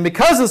kingdom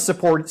because of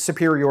the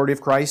superiority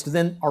of Christ,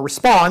 then our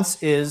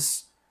response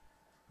is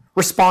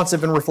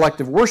responsive and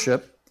reflective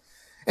worship.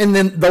 And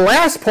then the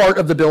last part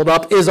of the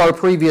build-up is our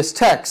previous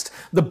text,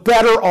 the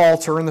better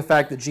altar, and the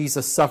fact that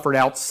Jesus suffered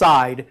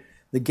outside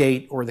the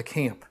gate or the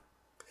camp.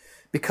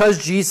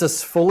 Because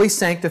Jesus fully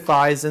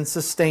sanctifies and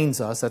sustains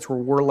us, that's where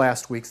we were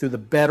last week, through the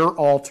better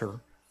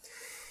altar,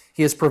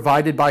 he is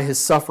provided by his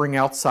suffering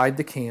outside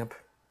the camp.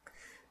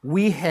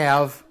 We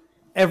have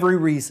every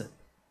reason,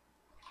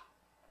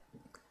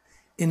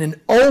 in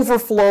an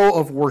overflow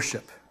of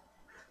worship,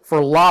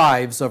 for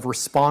lives of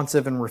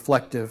responsive and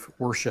reflective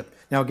worship.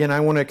 Now again, I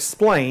want to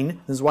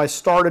explain, this is why I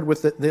started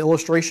with the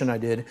illustration I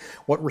did,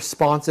 what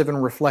responsive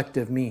and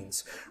reflective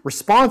means.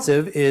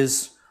 Responsive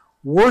is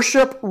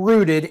worship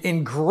rooted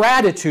in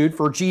gratitude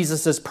for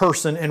Jesus'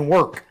 person and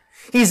work.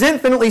 He's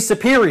infinitely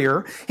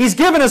superior. He's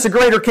given us a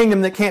greater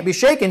kingdom that can't be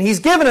shaken. He's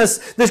given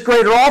us this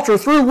greater altar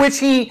through which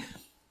he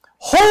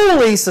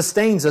wholly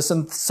sustains us.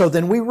 And so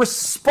then we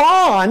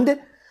respond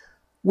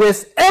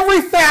with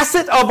every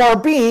facet of our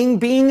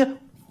being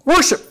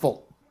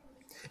worshipful.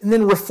 And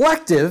then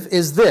reflective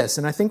is this,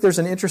 and I think there's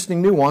an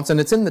interesting nuance, and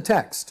it's in the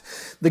text.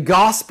 The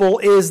gospel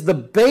is the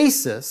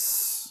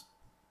basis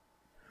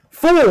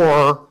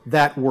for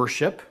that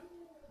worship.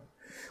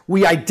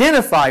 We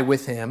identify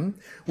with him.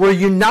 We're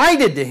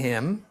united to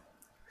him,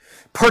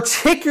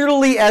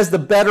 particularly as the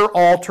better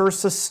altar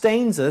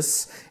sustains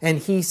us, and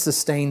he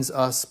sustains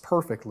us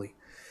perfectly.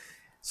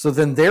 So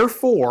then,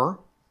 therefore,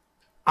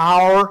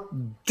 our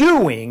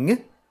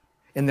doing,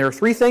 and there are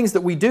three things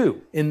that we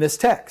do in this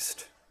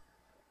text,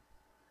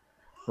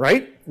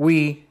 right?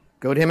 We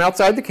go to him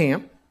outside the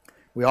camp,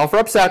 we offer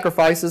up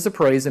sacrifices of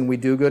praise, and we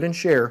do good and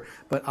share,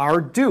 but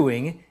our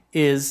doing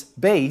is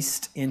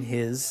based in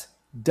his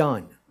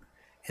done.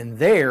 And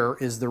there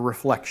is the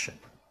reflection.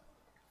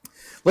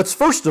 Let's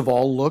first of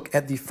all look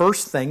at the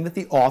first thing that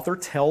the author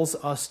tells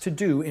us to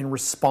do in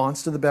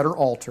response to the better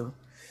altar.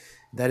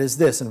 That is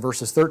this, in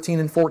verses 13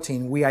 and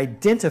 14, we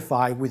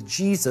identify with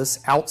Jesus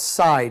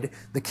outside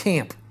the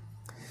camp.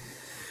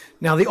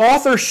 Now, the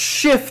author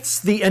shifts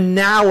the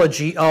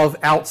analogy of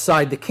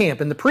outside the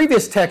camp. In the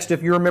previous text,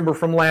 if you remember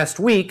from last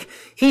week,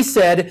 he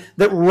said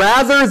that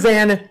rather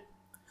than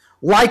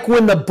like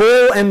when the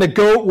bull and the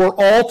goat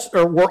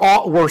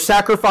were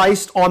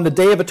sacrificed on the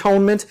Day of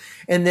Atonement,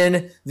 and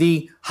then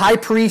the high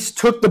priest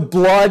took the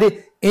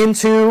blood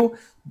into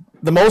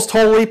the most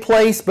holy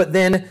place, but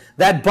then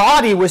that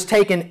body was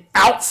taken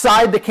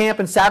outside the camp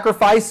and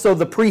sacrificed so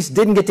the priest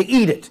didn't get to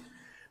eat it.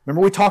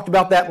 Remember, we talked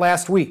about that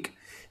last week.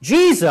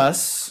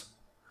 Jesus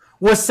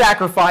was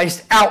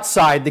sacrificed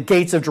outside the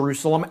gates of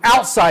Jerusalem,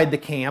 outside the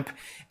camp,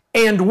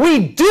 and we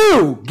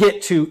do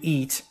get to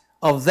eat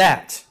of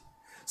that.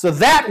 So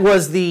that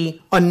was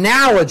the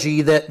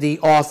analogy that the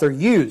author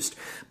used.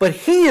 But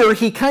here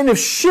he kind of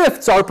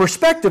shifts our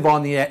perspective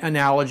on the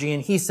analogy,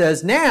 and he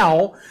says,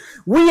 now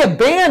we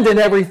abandon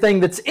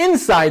everything that's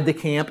inside the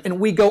camp and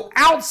we go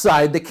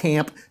outside the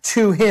camp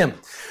to him.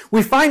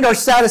 We find our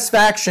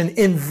satisfaction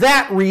in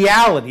that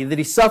reality that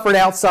he suffered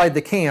outside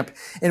the camp,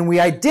 and we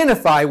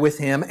identify with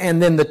him,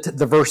 and then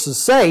the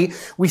verses say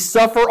we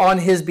suffer on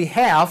his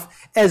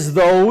behalf as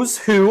those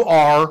who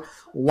are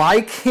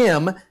like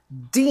him,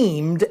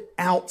 deemed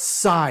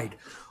outside.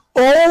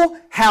 Oh,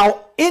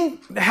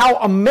 how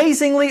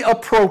amazingly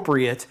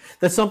appropriate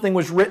that something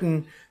was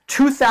written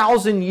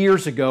 2,000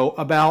 years ago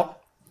about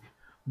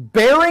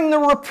bearing the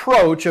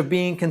reproach of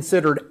being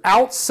considered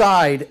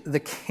outside the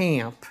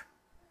camp.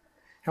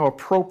 How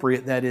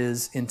appropriate that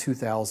is in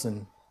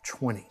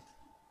 2020.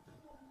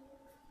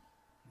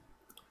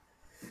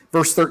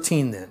 Verse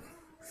 13 then.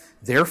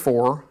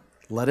 Therefore,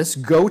 let us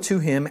go to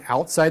him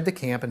outside the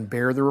camp and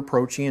bear the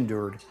reproach he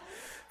endured.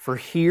 For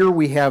here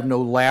we have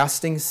no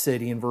lasting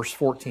city, in verse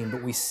 14,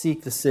 but we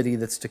seek the city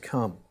that's to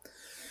come.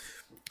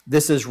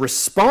 This is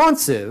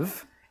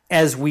responsive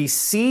as we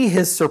see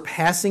his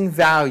surpassing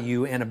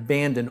value and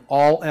abandon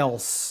all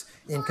else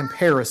in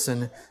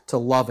comparison to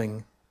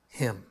loving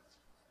him.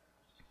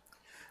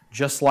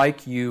 Just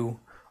like you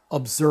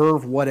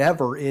observe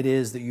whatever it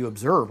is that you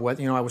observe.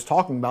 I was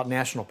talking about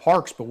national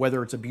parks, but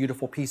whether it's a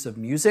beautiful piece of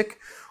music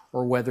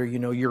or whether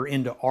you're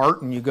into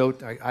art and you go,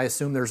 I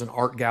assume there's an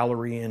art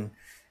gallery in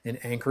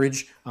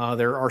Anchorage.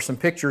 There are some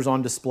pictures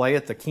on display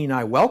at the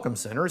Kenai Welcome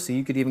Center, so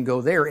you could even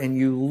go there and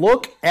you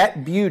look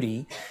at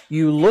beauty,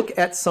 you look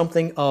at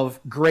something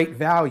of great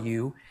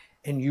value,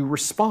 and you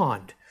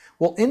respond.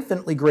 Well,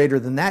 infinitely greater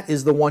than that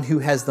is the one who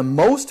has the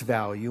most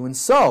value, and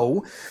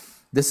so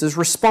this is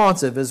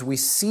responsive as we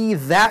see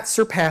that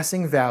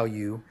surpassing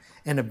value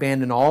and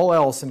abandon all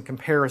else in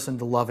comparison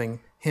to loving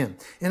him.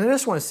 And I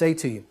just want to say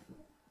to you,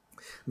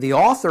 the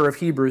author of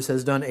Hebrews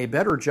has done a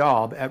better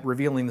job at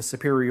revealing the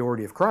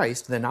superiority of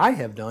Christ than I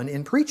have done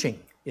in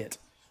preaching it.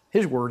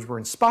 His words were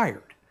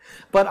inspired.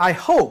 But I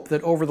hope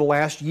that over the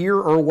last year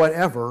or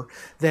whatever,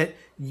 that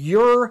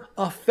your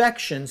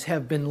affections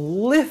have been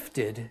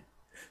lifted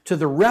to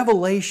the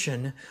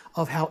revelation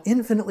of how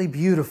infinitely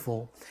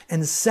beautiful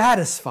and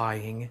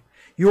satisfying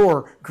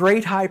your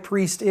great high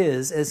priest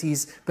is, as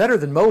he's better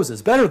than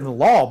Moses, better than the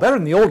law, better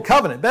than the old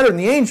covenant, better than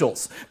the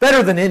angels,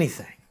 better than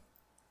anything.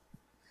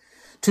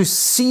 To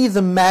see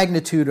the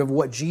magnitude of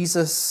what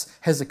Jesus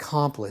has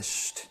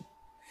accomplished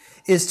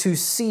is to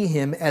see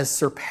him as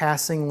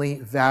surpassingly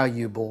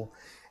valuable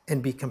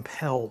and be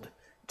compelled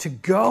to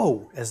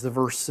go, as the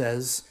verse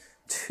says,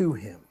 to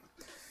him.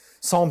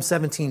 Psalm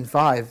 15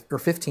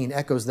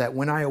 echoes that.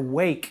 When I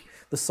awake,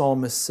 the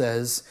psalmist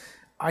says,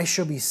 I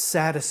shall be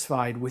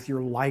satisfied with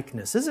your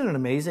likeness. Isn't it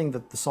amazing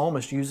that the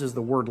psalmist uses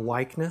the word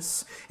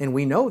likeness? And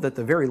we know that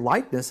the very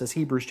likeness, as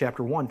Hebrews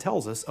chapter 1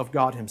 tells us, of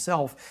God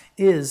himself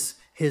is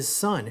his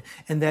Son.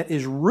 And that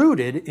is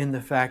rooted in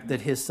the fact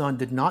that his Son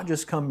did not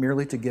just come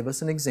merely to give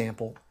us an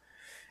example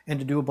and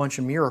to do a bunch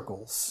of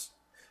miracles,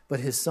 but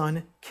his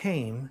Son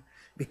came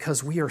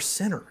because we are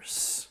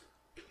sinners.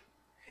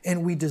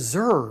 And we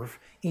deserve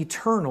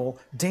eternal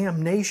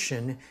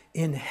damnation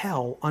in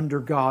hell under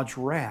God's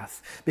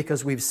wrath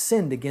because we've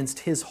sinned against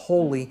his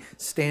holy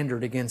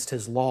standard, against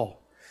his law.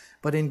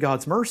 But in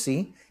God's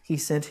mercy, he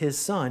sent his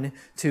Son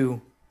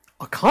to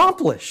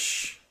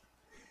accomplish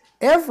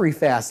every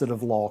facet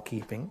of law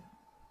keeping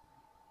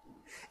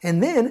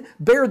and then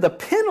bear the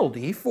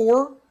penalty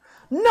for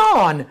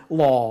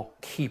non-law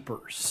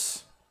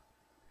keepers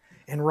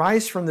and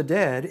rise from the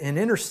dead and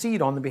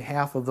intercede on the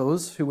behalf of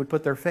those who would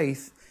put their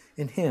faith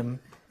in him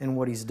and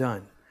what he's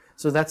done.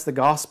 So that's the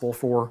gospel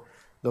for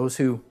those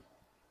who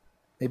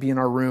maybe in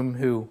our room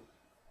who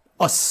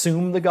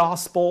assume the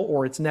gospel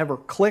or it's never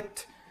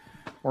clicked,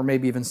 or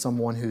maybe even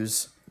someone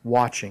who's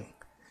watching.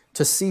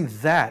 To see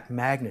that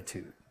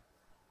magnitude,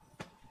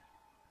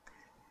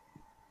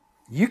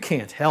 you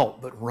can't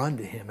help but run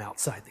to him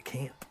outside the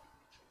camp.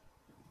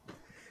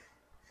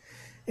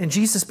 And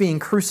Jesus being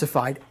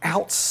crucified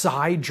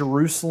outside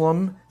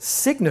Jerusalem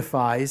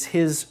signifies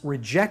his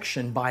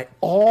rejection by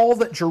all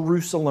that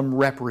Jerusalem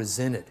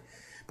represented.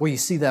 Boy, you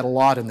see that a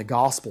lot in the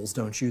Gospels,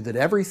 don't you? That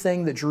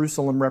everything that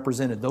Jerusalem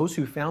represented, those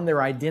who found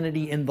their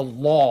identity in the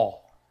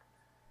law,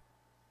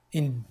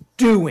 in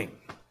doing,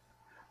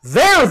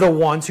 they're the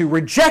ones who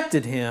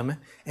rejected him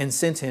and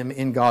sent him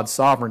in God's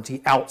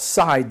sovereignty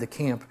outside the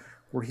camp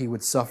where he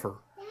would suffer.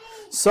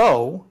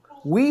 So,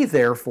 we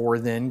therefore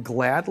then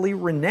gladly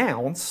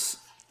renounce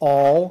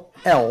all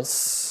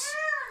else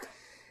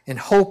and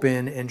hope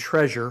in and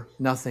treasure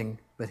nothing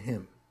but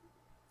him.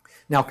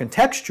 Now,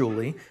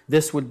 contextually,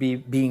 this would be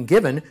being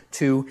given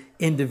to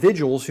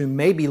individuals who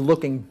may be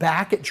looking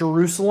back at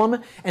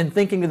Jerusalem and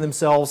thinking to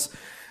themselves,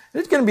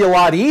 it's going to be a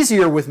lot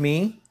easier with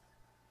me,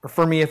 or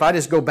for me, if I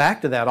just go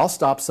back to that, I'll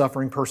stop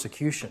suffering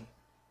persecution.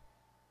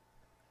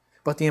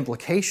 But the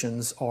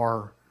implications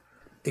are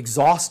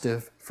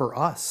exhaustive for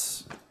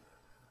us.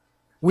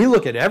 We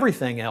look at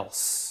everything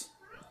else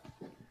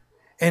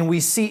and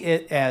we see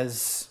it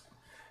as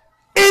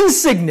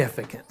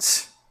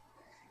insignificant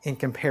in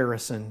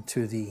comparison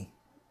to the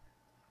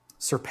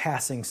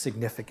surpassing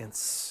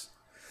significance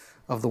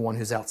of the one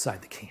who's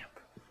outside the camp.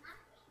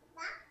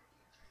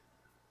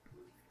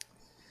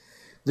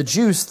 The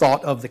Jews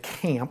thought of the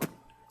camp,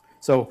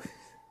 so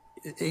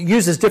it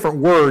uses different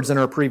words in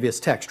our previous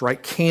text,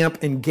 right? Camp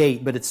and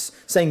gate, but it's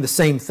saying the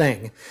same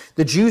thing.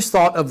 The Jews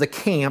thought of the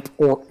camp,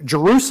 or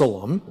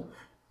Jerusalem,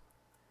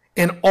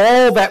 and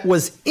all that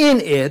was in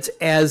it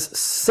as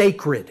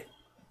sacred,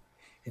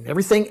 and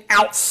everything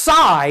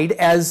outside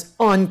as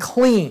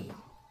unclean.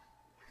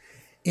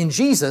 In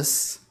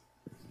Jesus,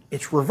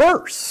 it's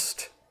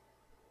reversed.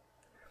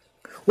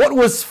 What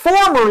was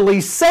formerly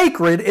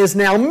sacred is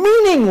now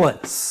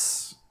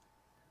meaningless.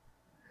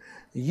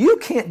 You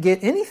can't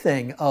get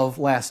anything of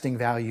lasting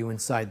value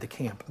inside the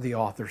camp, the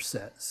author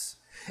says.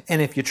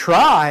 And if you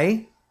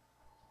try,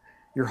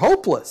 you're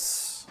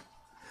hopeless.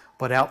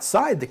 But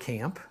outside the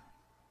camp,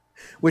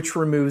 which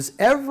removes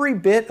every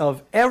bit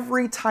of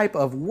every type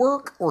of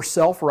work or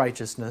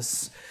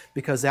self-righteousness,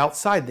 because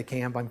outside the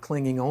camp I'm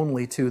clinging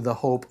only to the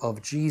hope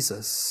of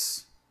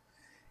Jesus,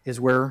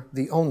 is where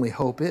the only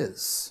hope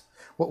is.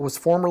 What was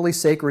formerly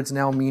sacred is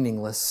now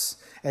meaningless,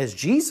 as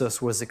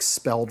Jesus was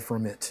expelled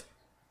from it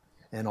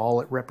and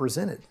all it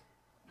represented.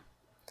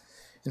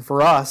 And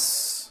for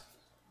us,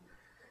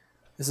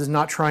 this is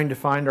not trying to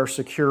find our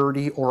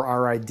security or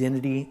our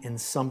identity in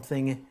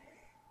something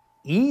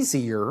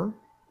easier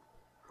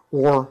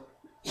or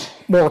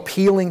more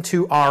appealing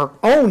to our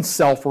own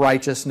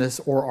self-righteousness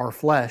or our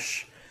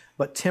flesh,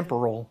 but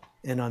temporal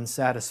and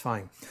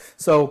unsatisfying.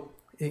 So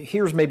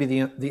here's maybe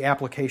the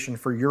application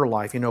for your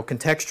life. You know,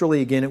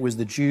 contextually, again, it was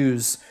the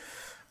Jews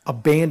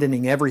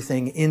abandoning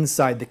everything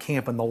inside the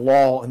camp and the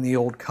law and the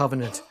old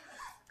covenant.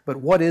 But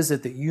what is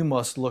it that you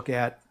must look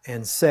at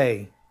and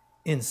say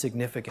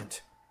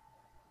insignificant?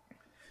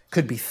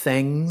 Could be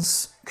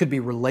things, could be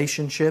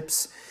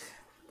relationships.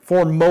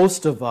 For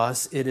most of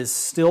us, it is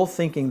still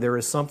thinking there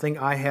is something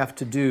I have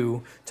to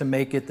do to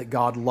make it that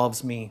God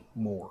loves me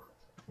more.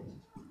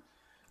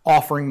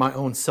 Offering my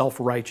own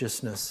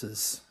self-righteousness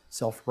is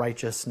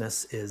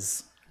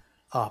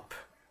up.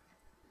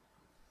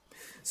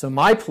 So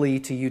my plea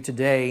to you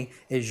today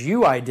is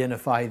you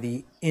identify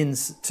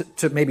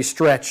to maybe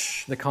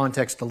stretch the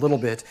context a little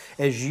bit,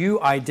 as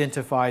you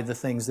identify the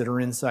things that are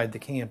inside the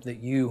camp,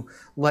 that you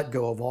let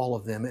go of all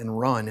of them and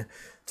run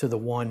to the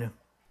one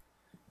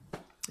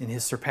in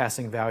His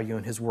surpassing value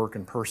and His work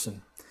in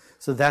person.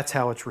 So that's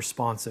how it's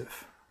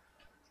responsive.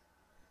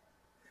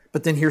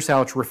 But then here's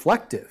how it's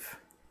reflective.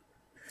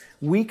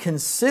 We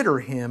consider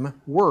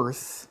Him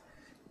worth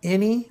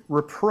any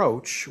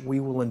reproach we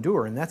will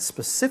endure. And that's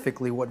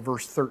specifically what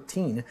verse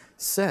 13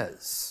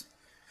 says.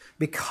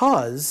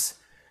 Because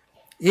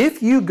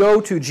if you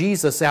go to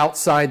Jesus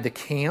outside the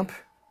camp,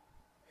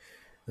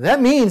 that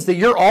means that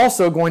you're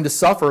also going to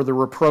suffer the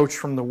reproach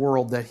from the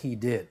world that He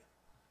did.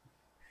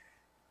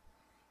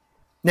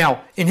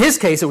 Now, in His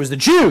case, it was the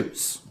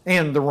Jews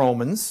and the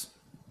Romans.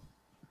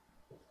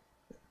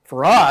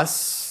 For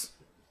us,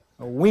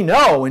 we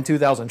know in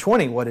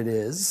 2020 what it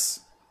is.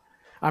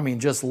 I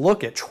mean, just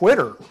look at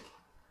Twitter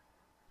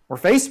or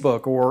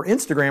Facebook or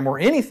Instagram or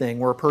anything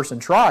where a person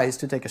tries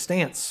to take a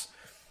stance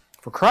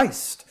for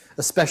Christ,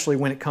 especially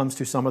when it comes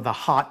to some of the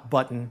hot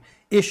button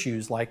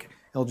issues like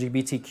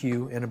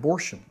LGBTQ and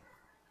abortion.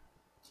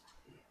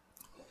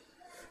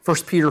 1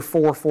 Peter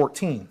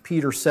 4:14,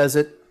 Peter says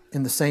it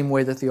in the same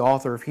way that the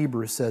author of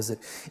Hebrews says it.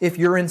 If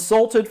you're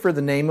insulted for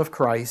the name of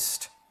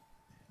Christ,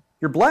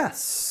 you're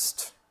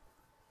blessed,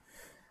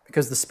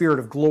 because the Spirit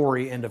of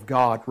glory and of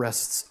God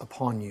rests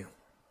upon you.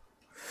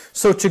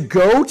 So to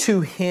go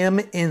to Him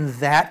in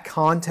that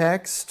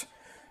context,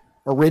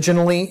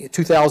 originally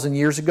 2,000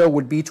 years ago,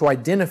 would be to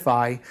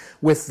identify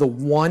with the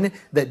one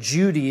that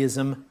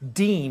Judaism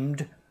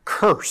deemed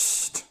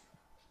cursed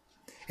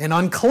and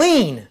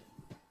unclean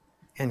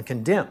and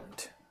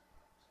condemned.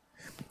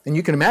 And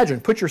you can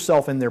imagine, put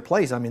yourself in their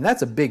place. I mean,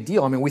 that's a big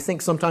deal. I mean, we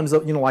think sometimes,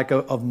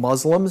 of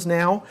Muslims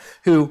now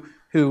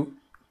who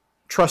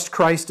trust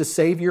Christ as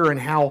Savior, and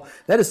how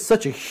that is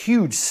such a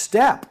huge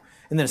step.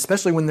 And then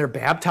especially when they're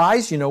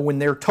baptized, when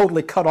they're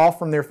totally cut off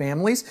from their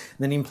families. And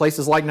then even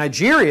places like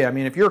Nigeria, I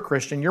mean, if you're a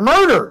Christian, you're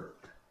murdered.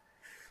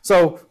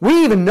 So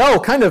we even know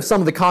kind of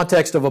some of the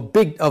context of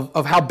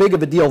how big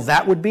of a deal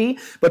that would be.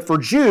 But for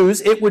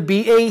Jews, it would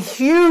be a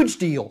huge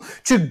deal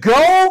to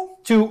go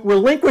to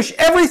relinquish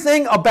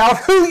everything about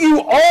who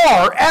you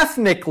are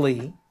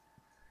ethnically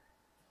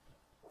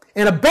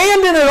and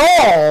abandon it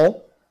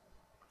all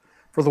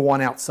for the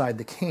one outside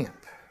the camp.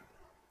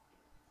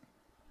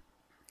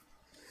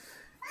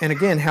 And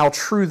again, how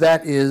true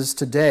that is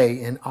today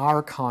in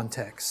our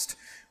context.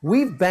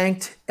 We've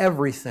banked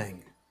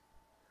everything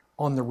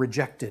on the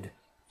rejected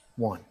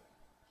one.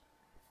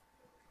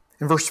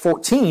 And verse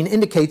 14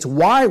 indicates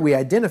why we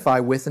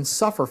identify with and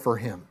suffer for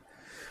Him.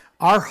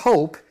 Our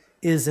hope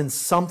is in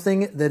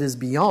something that is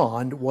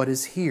beyond what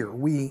is here.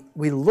 We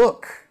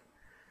look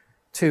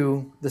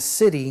to the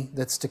city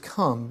that's to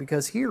come,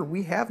 because here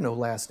we have no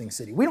lasting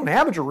city. We don't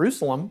have a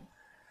Jerusalem.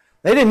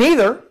 They didn't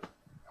either.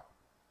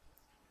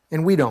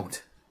 And we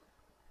don't.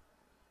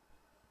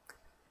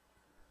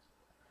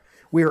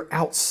 We are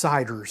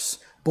outsiders.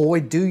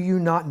 Boy, do you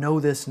not know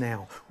this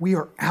now. We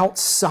are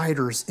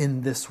outsiders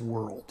in this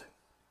world.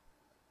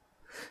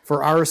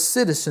 For our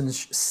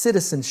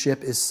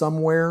citizenship is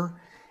somewhere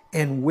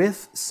and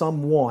with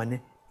someone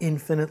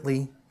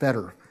infinitely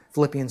better.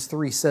 Philippians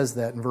 3 says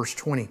that in verse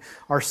 20.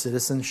 Our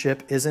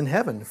citizenship is in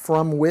heaven.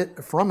 From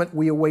it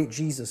we await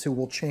Jesus, who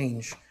will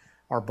change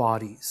our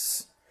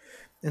bodies.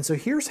 And so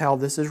here's how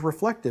this is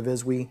reflective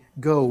as we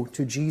go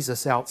to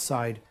Jesus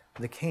outside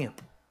the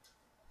camp.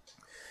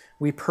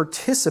 We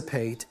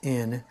participate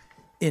in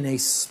a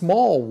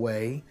small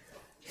way,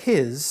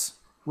 His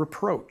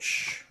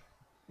reproach.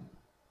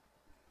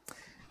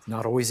 It's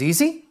not always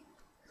easy.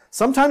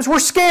 Sometimes we're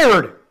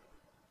scared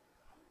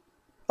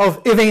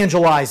of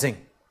evangelizing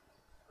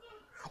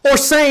or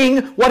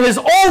saying what has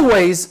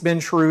always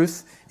been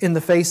truth in the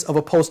face of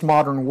a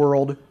postmodern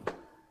world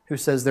who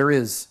says there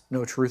is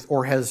no truth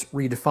or has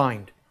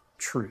redefined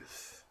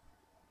truth.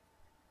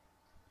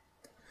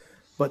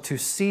 But to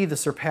see the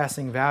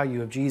surpassing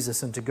value of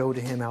Jesus and to go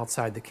to Him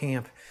outside the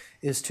camp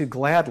is to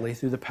gladly,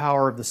 through the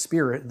power of the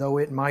Spirit, though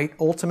it might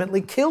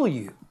ultimately kill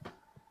you,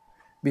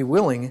 be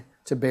willing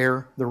to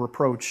bear the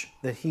reproach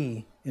that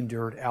He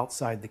endured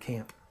outside the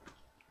camp.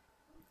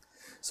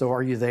 So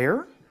are you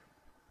there?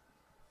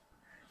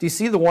 Do you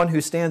see the one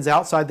who stands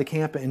outside the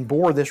camp and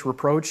bore this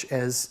reproach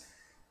as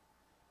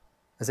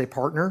a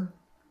partner?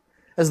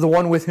 As the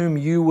one with whom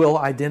you will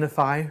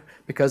identify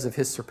because of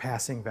His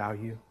surpassing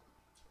value?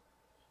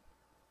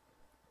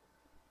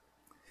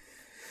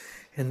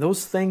 And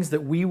those things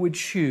that we would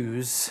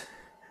choose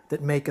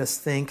that make us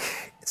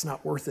think it's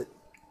not worth it,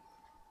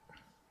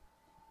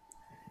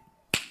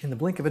 in the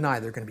blink of an eye,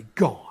 they're going to be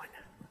gone.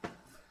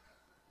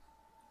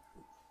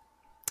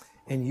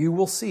 And you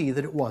will see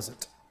that it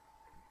wasn't.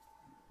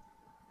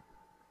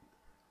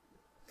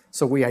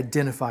 So we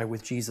identify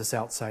with Jesus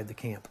outside the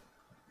camp.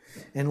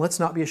 And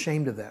let's not be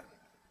ashamed of that.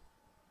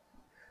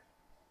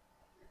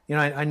 You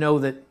know, I know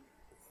that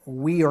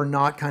we are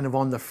not kind of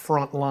on the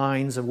front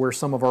lines of where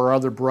some of our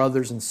other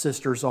brothers and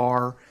sisters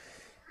are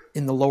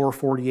in the lower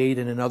 48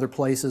 and in other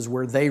places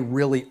where they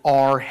really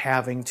are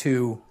having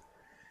to,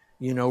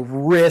 you know,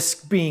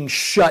 risk being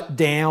shut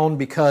down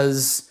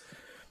because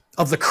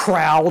of the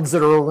crowds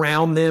that are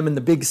around them in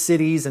the big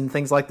cities and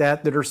things like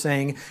that are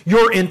saying,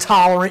 you're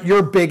intolerant,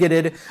 you're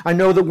bigoted. I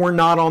know that we're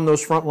not on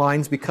those front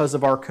lines because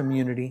of our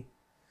community.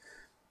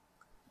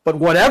 But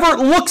whatever it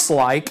looks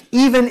like,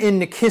 even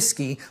in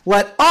Nikiski,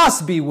 let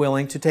us be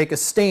willing to take a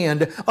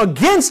stand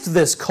against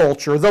this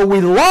culture, though we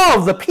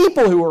love the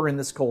people who are in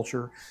this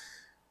culture,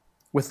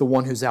 with the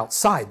one who's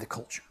outside the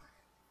culture.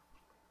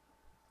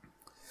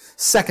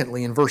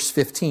 Secondly, in verse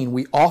 15,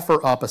 we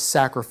offer up a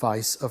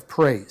sacrifice of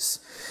praise.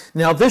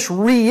 Now, this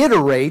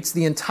reiterates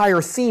the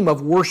entire theme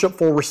of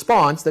worshipful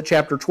response that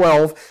chapter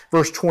 12,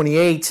 verse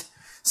 28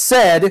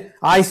 said,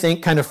 I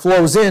think, kind of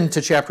flows into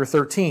chapter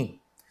 13.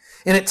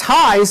 And it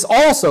ties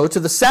also to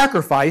the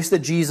sacrifice that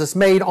Jesus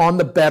made on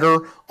the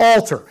better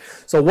altar.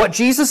 So what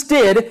Jesus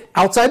did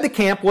outside the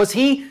camp was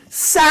he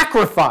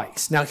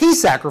sacrificed. Now, he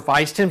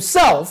sacrificed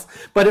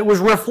himself, but it was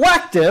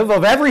reflective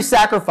of every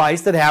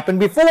sacrifice that happened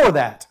before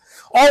that.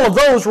 All of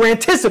those were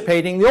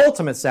anticipating the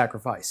ultimate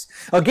sacrifice.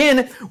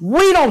 Again,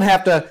 we don't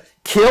have to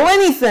kill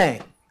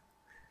anything.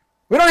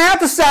 We don't have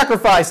to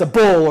sacrifice a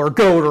bull or a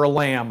goat or a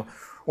lamb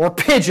or a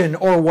pigeon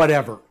or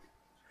whatever.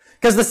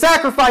 Because the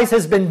sacrifice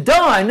has been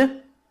done.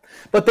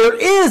 But there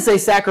is a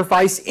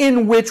sacrifice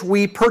in which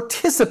we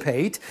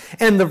participate,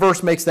 and the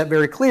verse makes that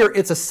very clear.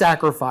 It's a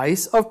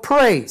sacrifice of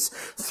praise.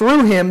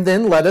 Through him,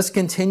 then, let us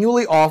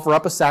continually offer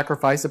up a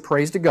sacrifice of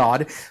praise to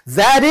God.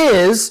 That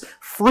is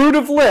fruit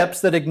of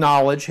lips that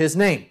acknowledge his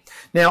name.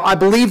 Now, I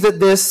believe that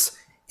this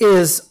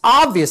is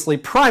obviously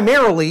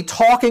primarily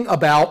talking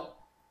about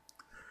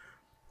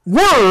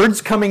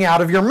words coming out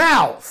of your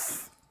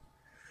mouth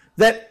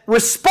that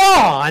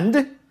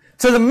respond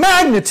to the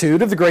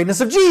magnitude of the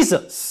greatness of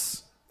Jesus.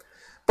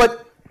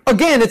 But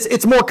again,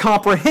 it's more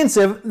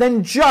comprehensive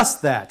than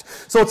just that.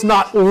 So it's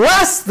not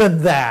less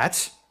than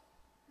that,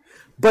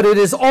 but it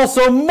is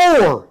also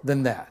more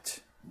than that.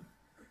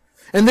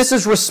 And this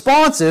is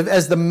responsive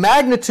as the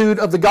magnitude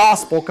of the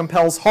gospel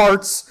compels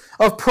hearts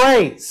of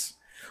praise.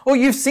 Oh,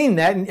 you've seen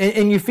that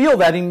and you feel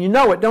that and you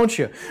know it, don't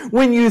you?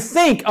 When you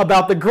think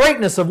about the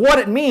greatness of what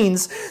it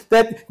means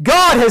that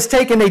God has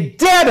taken a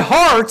dead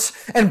heart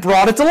and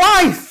brought it to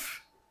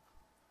life.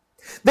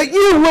 That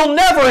you will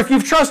never, if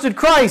you've trusted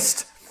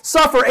Christ,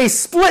 suffer a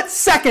split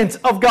second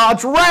of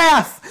God's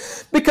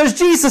wrath because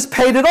Jesus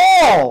paid it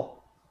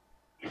all.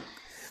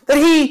 That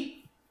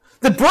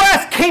the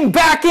breath came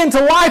back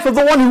into life of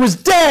the one who was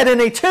dead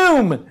in a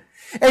tomb.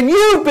 And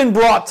you've been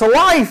brought to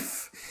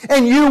life.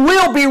 And you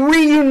will be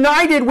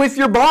reunited with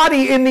your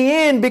body in the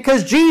end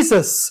because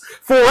Jesus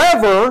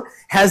forever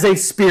has a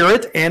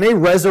spirit and a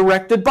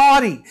resurrected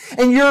body.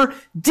 And you're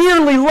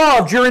dearly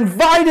loved. You're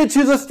invited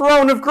to the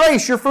throne of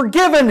grace. You're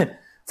forgiven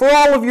for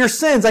all of your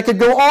sins. I could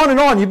go on and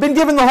on. You've been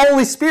given the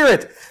Holy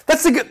Spirit.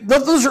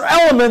 Those are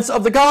elements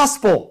of the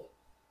gospel.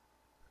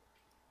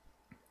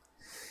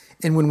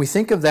 And when we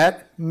think of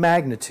that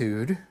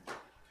magnitude,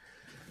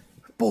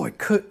 boy,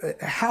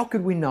 how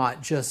could we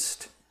not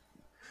just,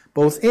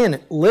 both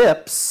in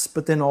lips,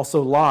 but then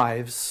also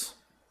lives,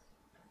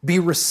 be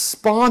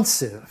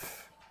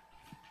responsive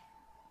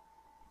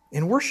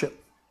in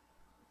worship?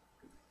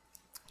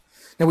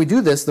 Now we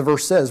do this, the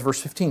verse says,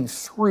 verse 15,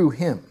 through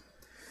him,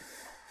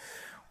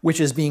 which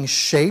is being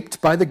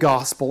shaped by the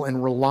gospel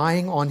and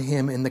relying on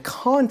him in the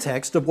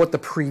context of what the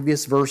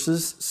previous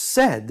verses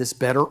said, this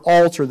better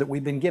altar that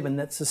we've been given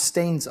that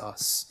sustains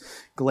us.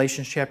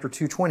 Galatians chapter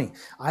 2:20,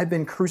 I've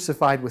been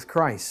crucified with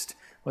Christ,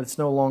 but it's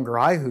no longer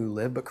I who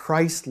live, but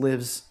Christ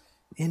lives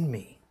in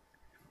me.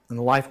 And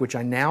the life which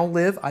I now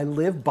live, I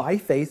live by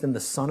faith in the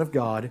Son of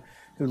God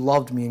who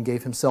loved me and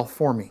gave himself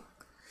for me.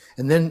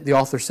 And then the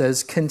author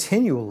says,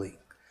 continually.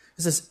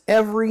 This is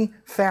every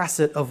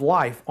facet of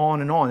life, on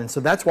and on. And so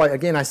that's why,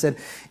 again, I said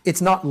it's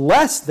not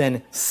less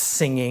than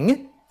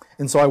singing.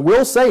 And so I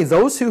will say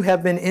those who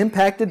have been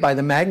impacted by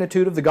the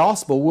magnitude of the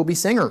gospel will be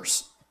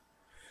singers.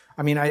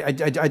 I mean, I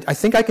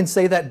think I can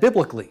say that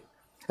biblically.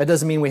 That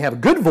doesn't mean we have a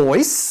good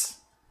voice,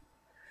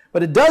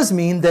 but it does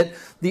mean that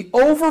the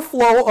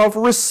overflow of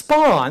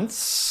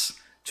response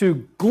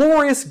to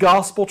glorious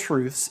gospel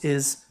truths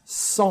is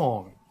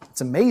song. It's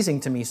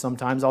amazing to me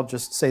sometimes, I'll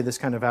just say this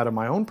kind of out of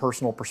my own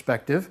personal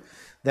perspective,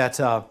 that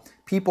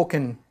people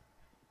can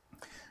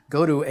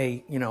go to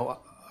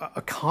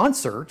a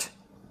concert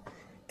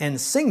and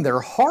sing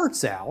their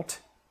hearts out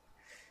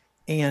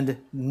and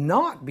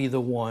not be the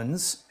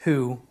ones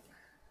who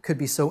could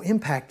be so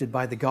impacted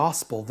by the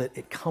gospel that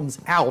it comes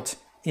out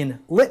in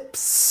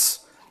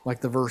lips,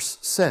 like the verse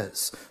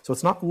says. So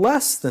it's not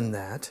less than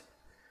that,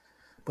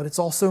 but it's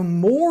also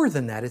more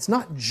than that. It's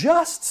not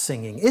just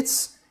singing,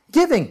 it's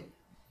giving.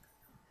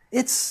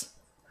 It's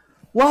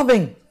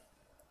loving.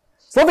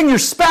 It's loving your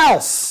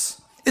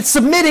spouse. It's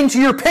submitting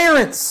to your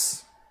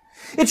parents.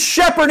 It's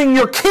shepherding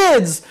your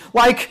kids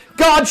like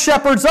God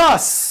shepherds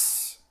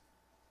us.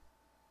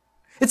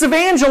 It's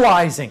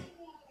evangelizing.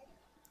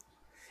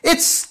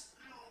 It's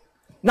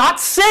not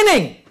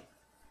sinning.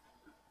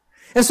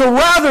 And so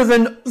rather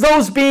than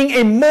those being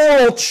a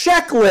moral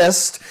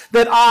checklist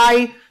that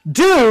I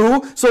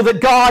do so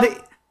that God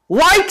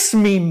likes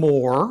me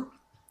more,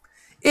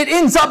 it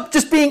ends up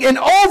just being an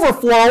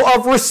overflow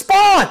of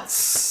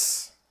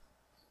response,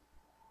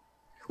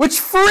 which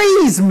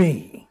frees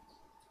me.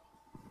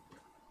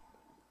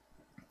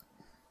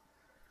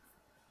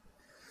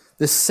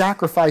 This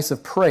sacrifice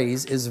of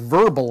praise is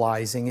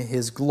verbalizing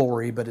His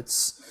glory, but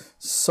it's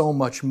so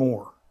much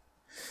more.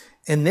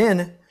 And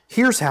then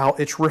here's how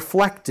it's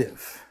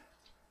reflective.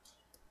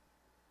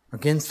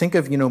 Again, think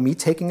of, me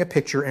taking a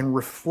picture and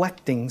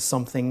reflecting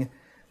something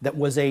that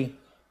was a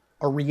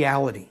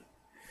reality.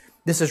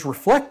 This is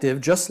reflective,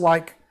 just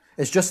like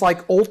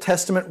Old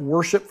Testament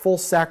worshipful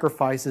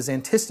sacrifices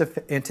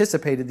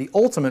anticipated the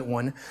ultimate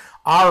one.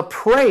 Our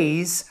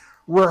praise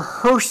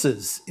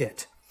rehearses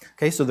it.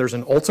 Okay, so there's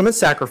an ultimate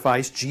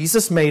sacrifice.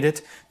 Jesus made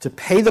it to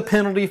pay the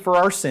penalty for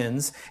our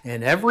sins,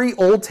 and every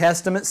Old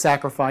Testament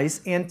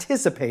sacrifice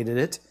anticipated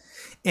it,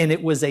 and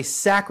it was a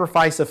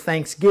sacrifice of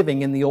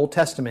thanksgiving in the Old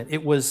Testament.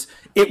 It was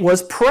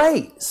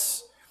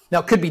praise. Now,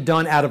 it could be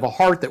done out of a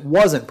heart that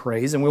wasn't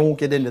praise, and we won't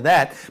get into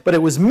that, but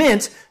it was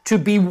meant to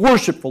be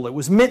worshipful. It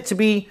was meant to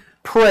be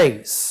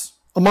praise,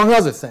 among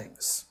other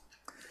things.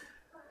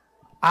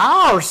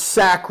 Our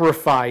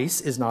sacrifice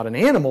is not an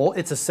animal,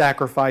 it's a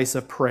sacrifice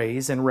of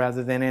praise, and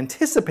rather than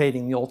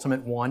anticipating the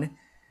ultimate one,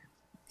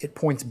 it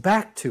points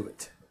back to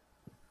it.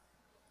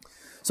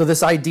 So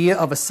this idea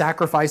of a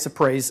sacrifice of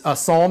praise, the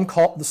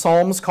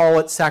Psalms call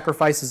it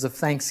sacrifices of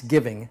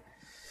thanksgiving.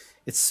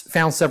 It's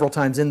found several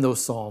times in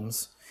those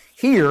Psalms.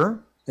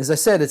 Here, as I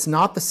said, it's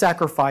not the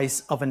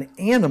sacrifice of an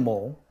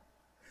animal,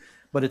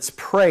 but it's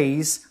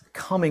praise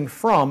coming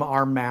from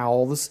our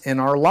mouths and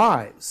our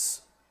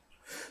lives.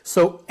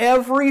 So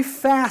every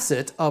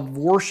facet of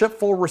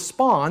worshipful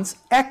response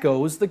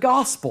echoes the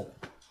gospel.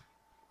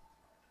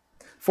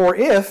 For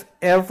if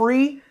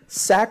every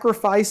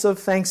sacrifice of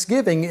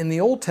thanksgiving in the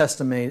Old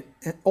Testament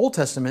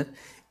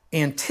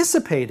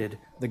anticipated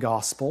the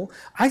gospel,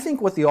 I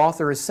think what the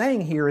author is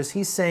saying here is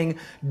he's saying,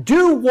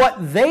 do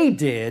what they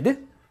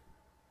did,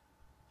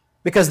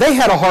 because they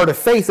had a heart of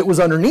faith that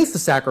was underneath the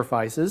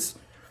sacrifices,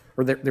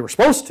 or they were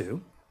supposed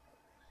to.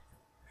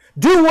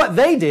 Do what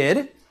they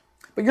did,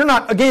 but you're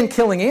not, again,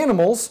 killing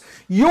animals.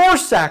 Your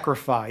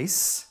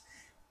sacrifice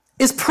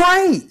is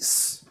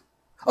praise.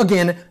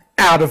 Again,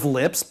 out of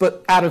lips,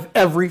 but out of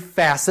every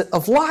facet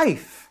of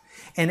life.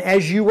 And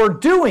as you are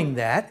doing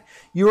that,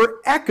 you are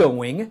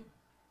echoing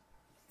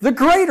the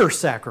greater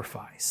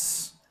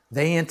sacrifice.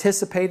 They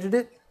anticipated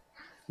it,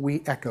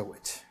 we echo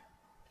it.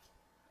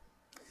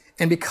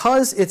 And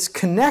because it's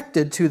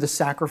connected to the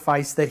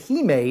sacrifice that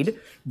He made,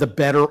 the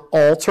better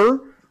altar,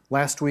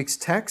 last week's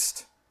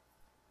text,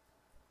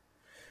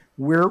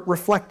 we're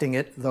reflecting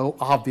it, though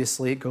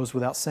obviously it goes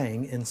without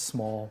saying, in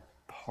small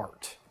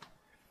part.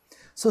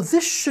 So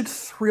this should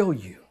thrill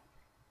you.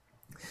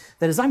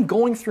 That as I'm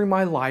going through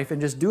my life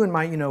and just doing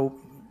my,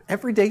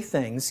 everyday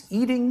things,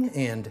 eating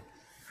and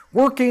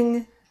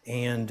working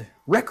and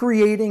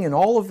recreating and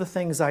all of the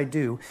things I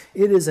do,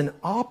 it is an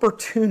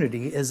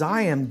opportunity as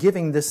I am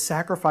giving this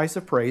sacrifice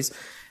of praise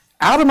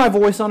out of my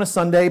voice on a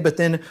Sunday, but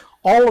then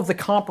all of the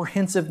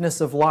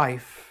comprehensiveness of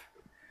life.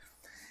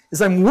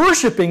 As I'm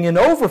worshiping in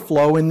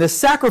overflow and this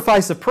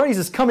sacrifice of praise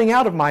is coming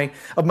out of my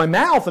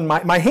mouth and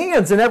my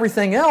hands and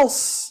everything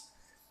else,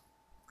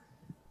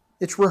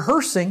 it's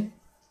rehearsing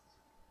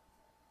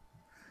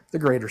the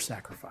greater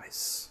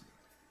sacrifice.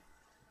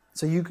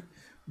 So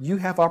you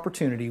have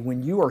opportunity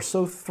when you are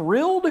so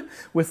thrilled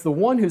with the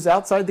one who's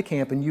outside the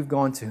camp and you've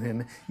gone to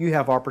him, you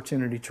have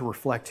opportunity to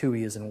reflect who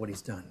he is and what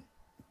he's done.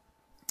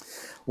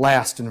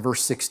 Last, in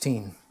verse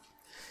 16,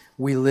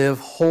 we live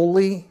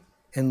holy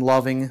and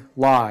loving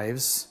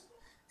lives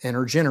and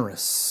are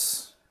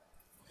generous.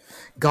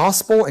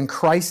 Gospel and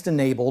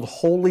Christ-enabled,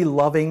 holy,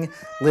 loving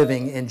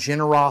living and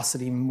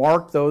generosity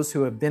mark those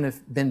who have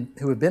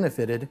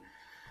benefited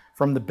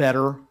from the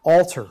better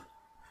altar.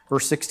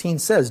 Verse 16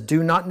 says,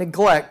 "Do not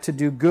neglect to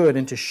do good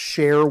and to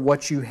share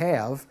what you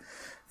have,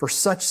 for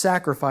such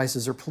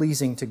sacrifices are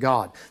pleasing to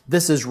God."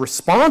 This is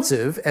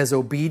responsive as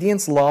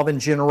obedience, love, and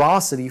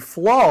generosity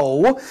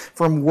flow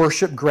from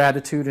worship,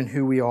 gratitude, and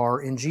who we are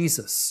in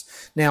Jesus.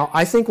 Now,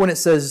 I think when it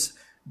says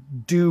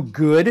do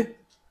good,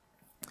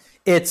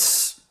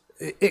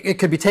 it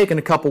could be taken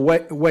a couple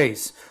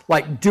ways.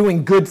 Like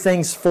doing good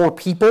things for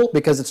people,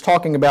 because it's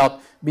talking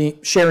about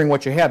sharing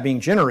what you have,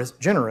 being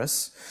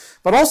generous.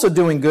 But also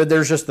doing good,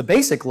 there's just the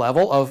basic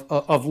level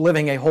of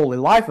living a holy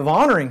life, of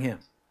honoring him.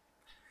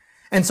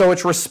 And so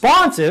it's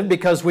responsive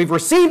because we've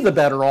received the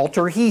better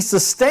altar. He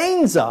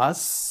sustains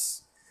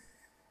us.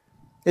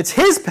 It's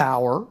his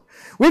power.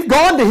 We've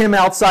gone to him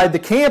outside the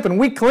camp and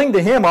we cling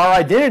to him. Our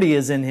identity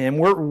is in him.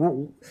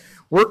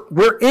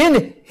 We're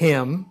in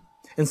him.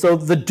 And so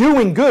the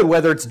doing good,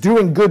 whether it's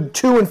doing good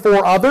to and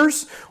for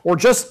others or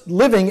just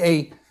living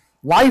a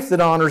Life that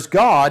honors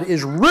God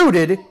is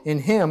rooted in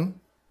Him,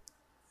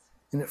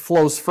 and it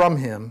flows from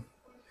Him.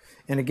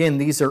 And again,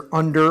 these are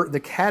under the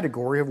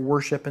category of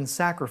worship and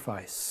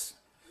sacrifice.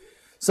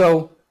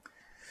 So,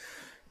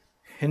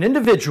 an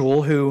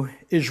individual who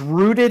is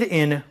rooted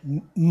in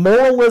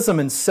moralism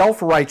and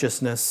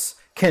self-righteousness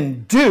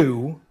can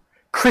do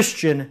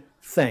Christian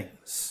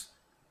things.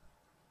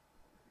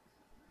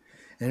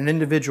 And an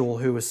individual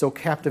who is so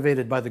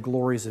captivated by the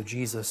glories of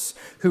Jesus,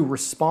 who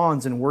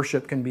responds in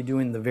worship, can be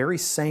doing the very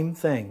same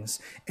things,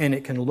 and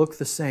it can look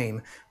the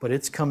same, but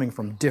it's coming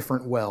from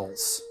different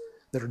wells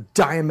that are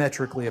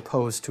diametrically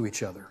opposed to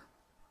each other.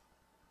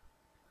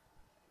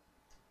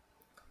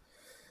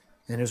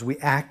 And as we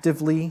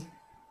actively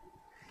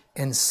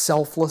and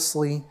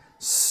selflessly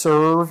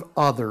serve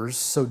others,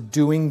 so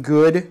doing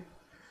good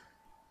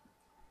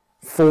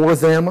for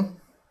them,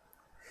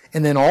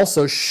 and then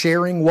also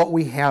sharing what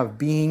we have,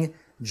 being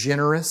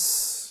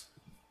generous,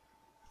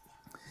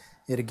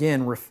 it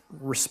again,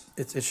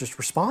 it's just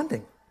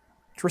responding.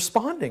 It's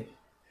responding.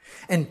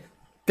 And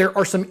there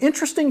are some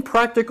interesting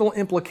practical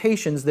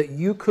implications that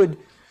you could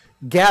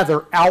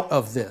gather out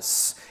of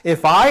this.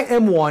 If I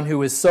am one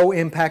who is so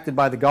impacted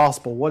by the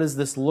gospel, what does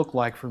this look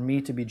like for me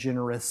to be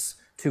generous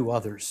to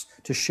others,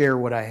 to share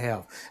what I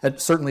have? It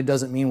certainly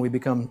doesn't mean we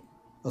become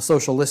a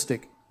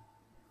socialistic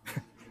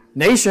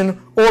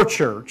nation or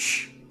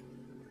church,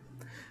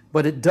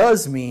 but it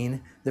does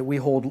mean that we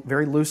hold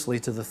very loosely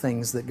to the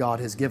things that God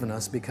has given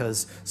us,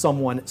 because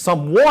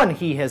someone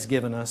He has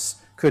given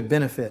us could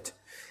benefit.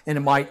 And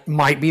it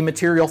might be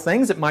material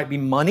things, it might be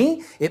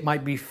money, it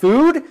might be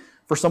food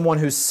for someone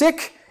who's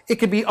sick, it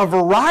could be a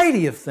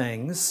variety of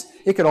things.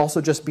 It could also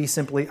just be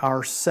simply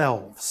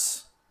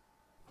ourselves,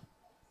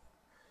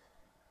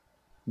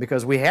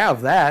 because we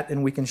have that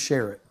and we can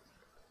share it.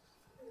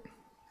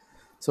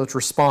 So it's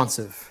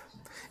responsive.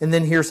 And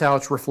then here's how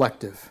it's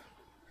reflective.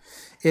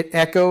 It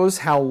echoes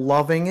how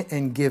loving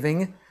and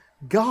giving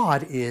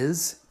God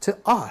is to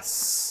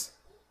us.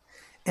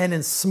 And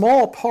in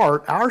small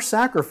part, our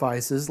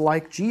sacrifices,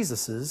 like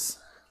Jesus's,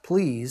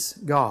 please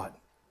God.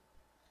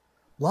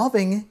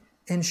 Loving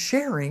and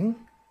sharing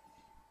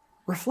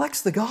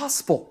reflects the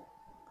gospel.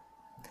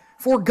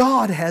 For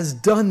God has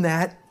done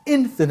that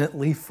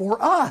infinitely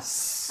for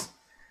us.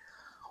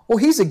 Well,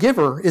 He's a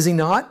giver, is He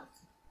not?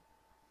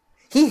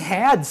 He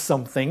had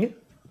something,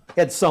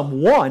 had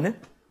someone,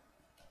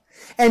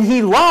 and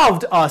He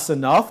loved us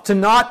enough to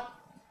not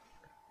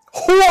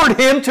hoard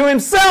Him to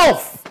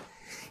Himself.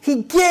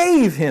 He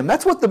gave Him.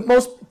 That's what the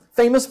most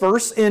famous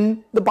verse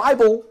in the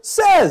Bible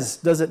says,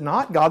 does it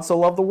not? God so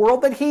loved the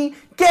world that He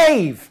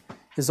gave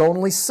His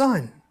only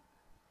Son.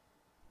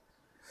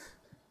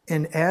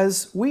 And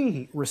as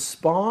we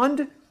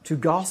respond to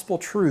gospel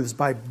truths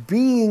by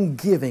being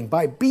giving,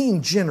 by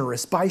being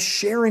generous, by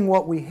sharing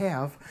what we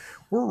have,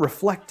 we're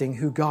reflecting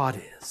who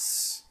God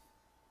is.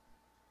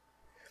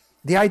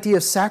 The idea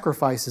of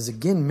sacrifice is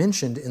again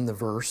mentioned in the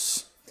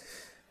verse,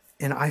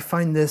 and I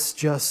find this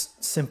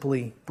just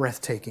simply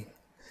breathtaking.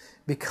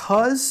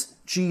 Because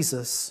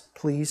Jesus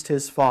pleased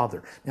His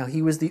Father. Now,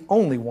 He was the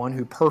only one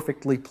who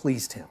perfectly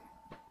pleased Him.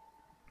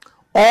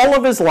 All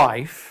of His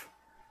life,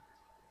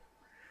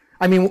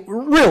 I mean,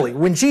 really,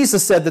 when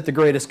Jesus said that the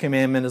greatest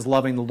commandment is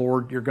loving the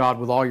Lord your God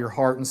with all your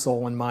heart and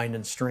soul and mind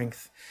and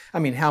strength, I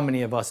mean, how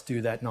many of us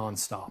do that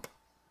nonstop,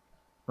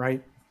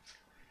 right?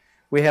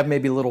 We have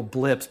maybe little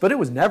blips, but it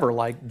was never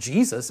like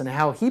Jesus and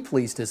how He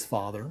pleased His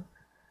Father.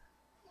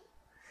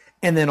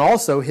 And then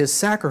also His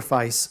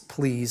sacrifice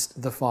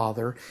pleased the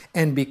Father.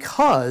 And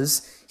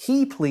because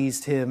He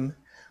pleased Him,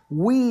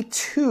 we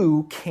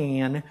too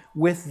can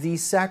with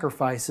these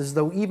sacrifices,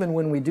 though even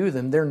when we do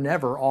them, they're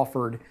never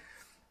offered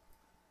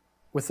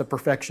with the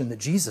perfection that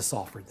Jesus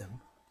offered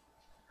them.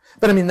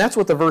 But I mean, that's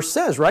what the verse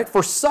says, right?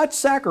 For such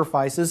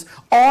sacrifices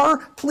are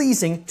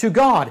pleasing to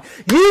God.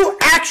 You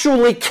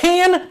actually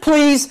can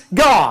please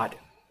God.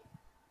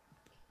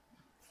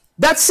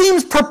 That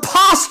seems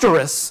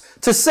preposterous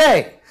to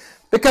say,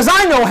 because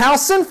I know how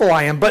sinful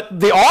I am,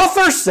 but the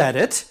author said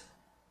it.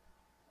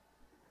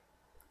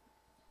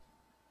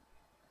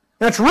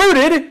 That's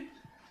rooted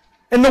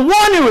in the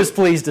one who has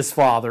pleased His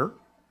Father.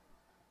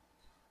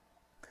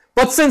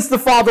 But since the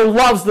Father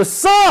loves the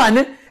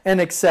Son and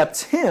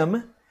accepts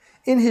Him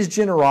in His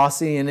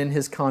generosity and in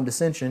His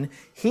condescension,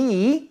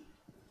 He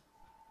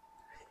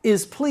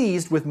is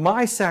pleased with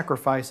my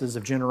sacrifices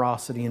of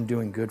generosity and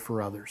doing good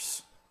for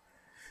others.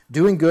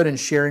 Doing good and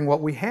sharing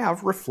what we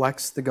have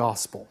reflects the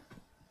gospel.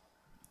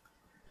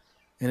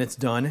 And it's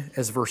done,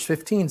 as verse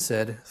 15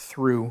 said,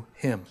 through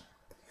Him.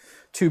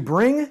 To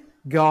bring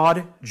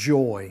God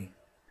joy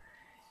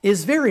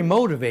is very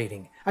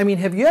motivating. I mean,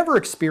 have you ever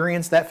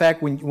experienced that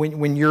fact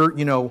when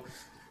you're,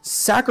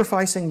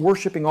 sacrificing,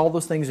 worshiping, all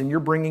those things, and you're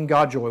bringing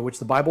God joy, which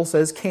the Bible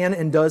says can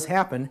and does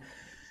happen,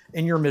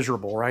 and you're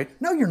miserable, right?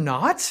 No, you're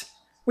not.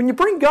 When you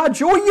bring God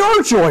joy,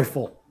 you're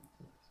joyful.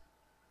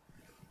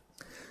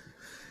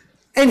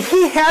 And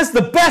He has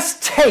the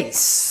best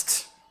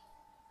taste.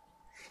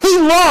 He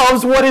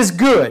loves what is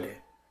good.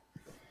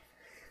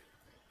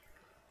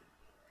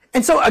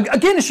 And so,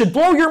 again, it should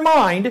blow your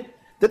mind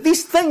that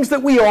these things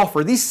that we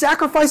offer, these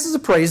sacrifices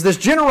of praise, this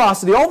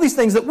generosity, all these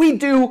things that we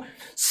do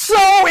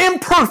so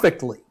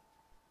imperfectly,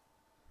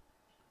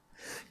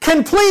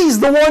 can please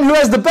the one who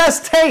has the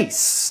best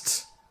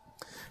taste.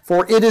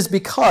 For it is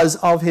because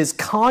of his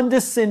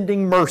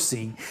condescending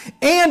mercy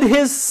and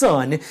his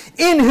Son,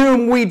 in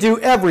whom we do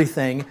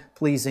everything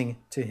pleasing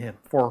to him.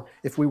 For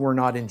if we were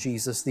not in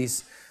Jesus,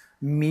 these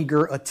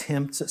meager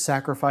attempts at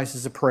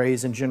sacrifices of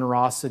praise and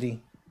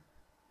generosity,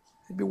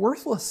 it'd be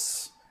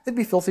worthless. It'd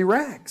be filthy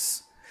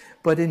rags.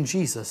 But in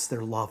Jesus,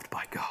 they're loved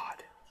by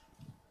God.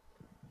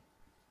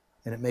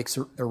 And it makes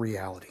it a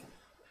reality.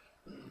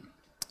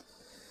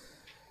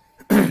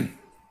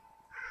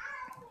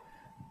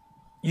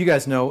 You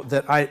guys know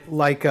that I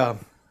like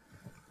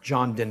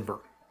John Denver.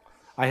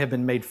 I have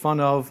been made fun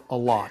of a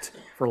lot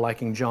for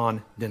liking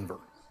John Denver.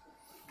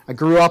 I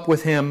grew up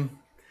with him.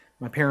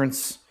 My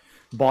parents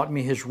bought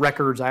me his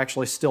records. I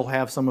actually still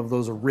have some of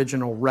those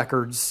original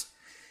records.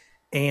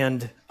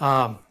 And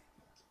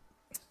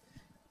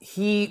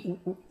he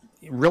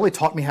really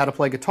taught me how to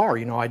play guitar.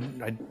 You know,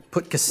 I'd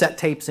put cassette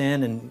tapes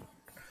in and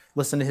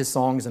listen to his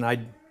songs,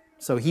 and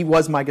so he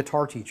was my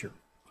guitar teacher.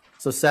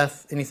 So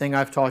Seth, anything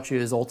I've taught you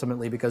is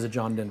ultimately because of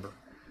John Denver.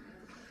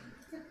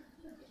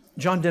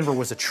 John Denver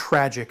was a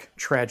tragic,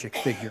 tragic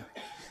figure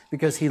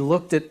because he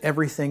looked at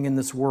everything in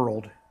this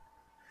world,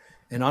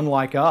 and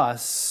unlike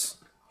us,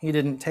 he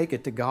didn't take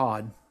it to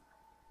God,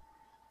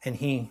 and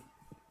he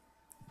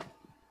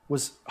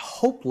was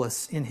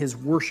hopeless in his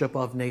worship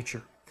of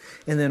nature.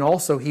 And then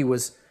also he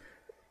was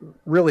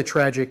really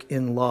tragic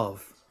in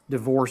love.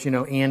 Divorce, you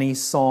know,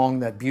 Annie's song,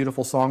 that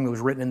beautiful song that was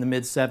written in the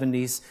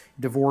mid-70s,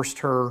 divorced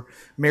her,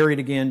 married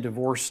again,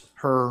 divorced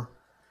her.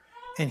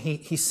 And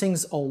he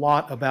sings a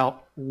lot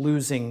about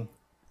losing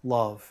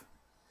love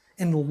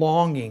and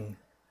longing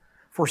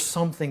for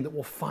something that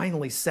will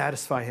finally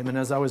satisfy him. And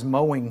as I was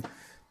mowing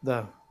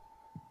the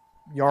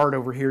yard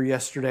over here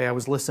yesterday, I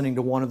was listening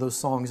to one of those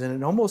songs, and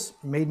it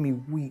almost made me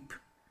weep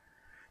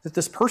that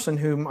this person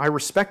whom I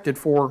respected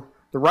for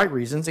the right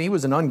reasons, he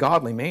was an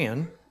ungodly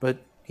man,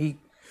 but he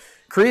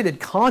created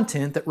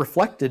content that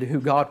reflected who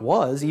God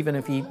was, even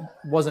if he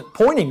wasn't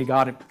pointing to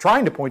God and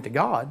trying to point to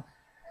God.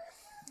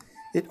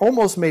 It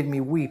almost made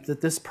me weep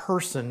that this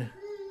person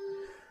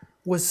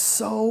was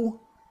so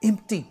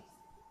empty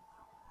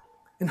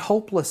and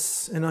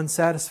hopeless and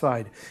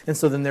unsatisfied. And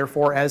so then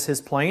therefore, as his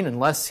plane,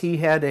 unless he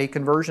had a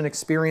conversion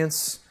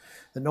experience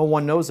that no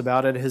one knows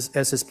about it,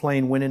 as his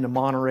plane went into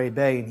Monterey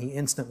Bay and he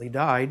instantly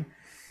died,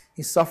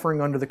 he's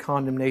suffering under the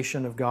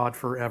condemnation of God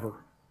forever.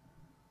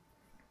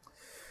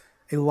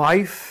 A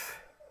life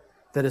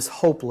that is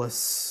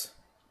hopeless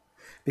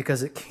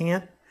because it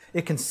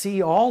can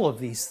see all of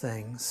these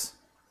things,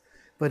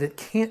 but it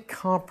can't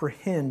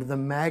comprehend the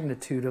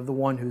magnitude of the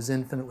one who's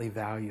infinitely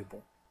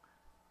valuable.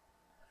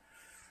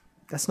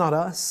 That's not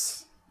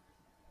us.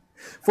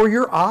 For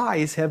your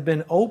eyes have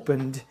been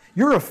opened,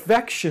 your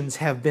affections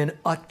have been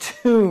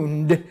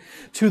attuned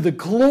to the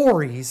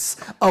glories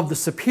of the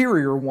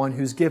superior one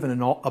who's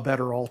given a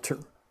better altar.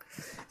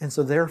 And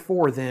so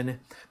therefore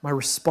then, my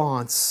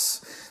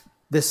response,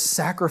 the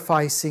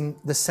sacrifice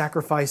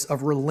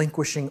of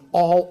relinquishing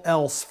all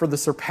else for the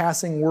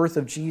surpassing worth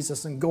of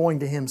Jesus and going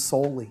to him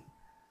solely,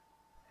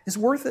 is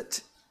worth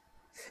it.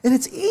 And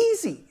it's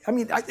easy. I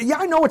mean,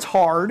 I know it's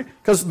hard,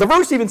 because the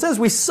verse even says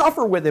we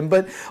suffer with him,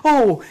 but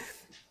I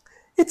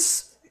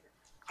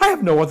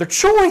have no other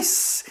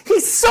choice.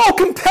 He's so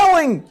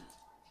compelling.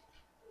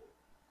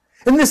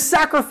 And this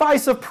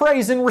sacrifice of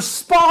praise in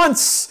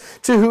response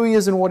to who he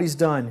is and what he's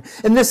done.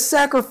 And this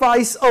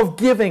sacrifice of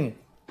giving.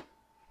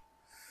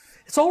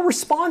 It's all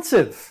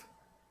responsive.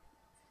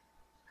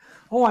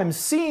 Oh, I'm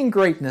seeing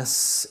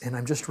greatness and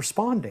I'm just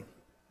responding.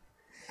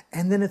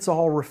 And then it's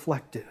all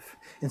reflective.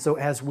 And so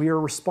as we are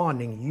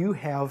responding, you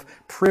have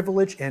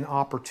privilege and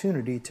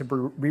opportunity to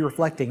be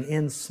reflecting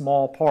in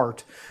small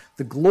part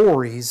the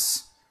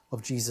glories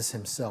of Jesus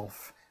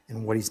himself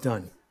and what he's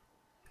done.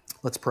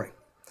 Let's pray.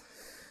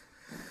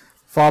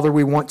 Father,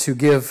 we want to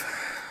give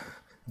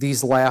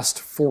these last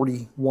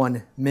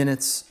 41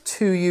 minutes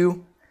to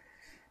you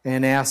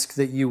and ask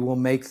that you will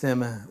make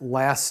them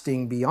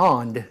lasting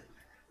beyond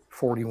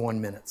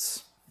 41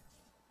 minutes.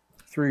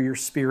 Through your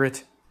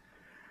Spirit,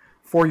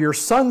 for your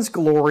Son's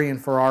glory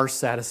and for our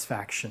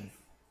satisfaction.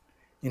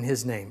 In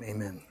his name,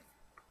 amen.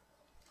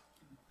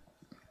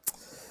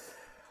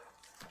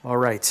 All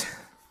right.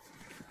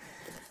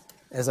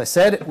 As I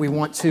said, we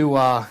want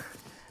to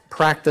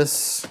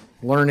practice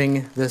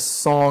learning this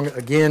song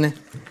again,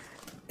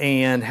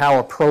 and how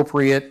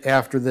appropriate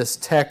after this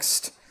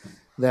text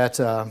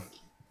that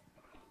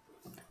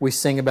we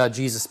sing about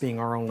Jesus being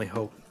our only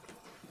hope.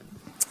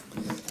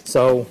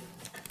 So,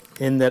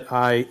 in that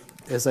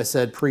as I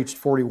said, preached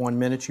 41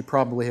 minutes, you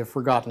probably have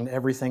forgotten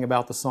everything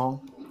about the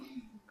song.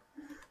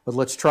 But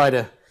let's try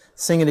to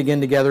sing it again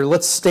together.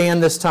 Let's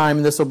stand this time,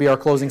 and this will be our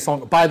closing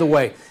song. By the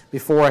way,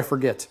 before I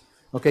forget,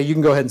 okay, you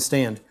can go ahead and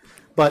stand.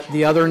 But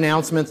the other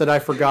announcement that I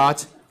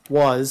forgot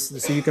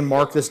was, so you can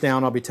mark this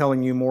down, I'll be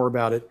telling you more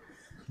about it.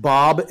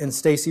 Bob and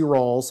Stacy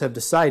Rawls have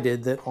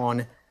decided that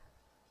on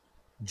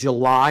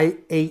July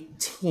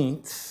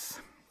 18th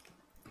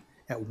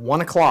at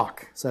 1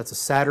 o'clock. So that's a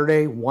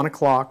Saturday, 1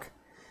 o'clock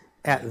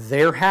at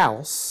their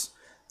house.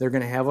 They're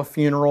going to have a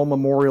funeral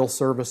memorial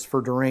service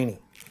for Durrani.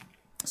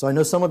 So I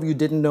know some of you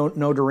didn't know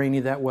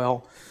Durrani that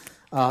well.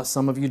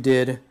 Some of you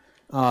did,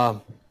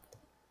 because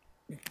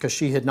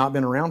she had not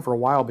been around for a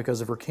while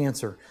because of her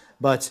cancer.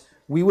 But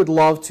we would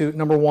love to,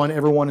 number one,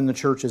 everyone in the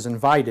church is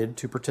invited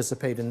to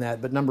participate in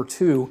that. But number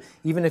two,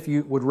 even if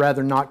you would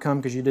rather not come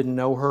because you didn't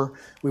know her,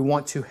 we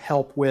want to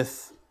help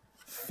with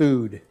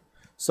food.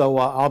 So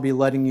I'll be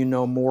letting you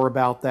know more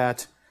about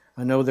that.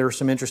 I know there are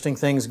some interesting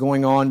things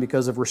going on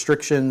because of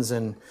restrictions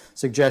and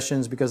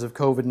suggestions because of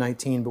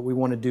COVID-19, but we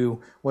want to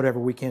do whatever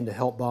we can to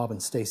help Bob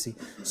and Stacy.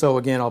 So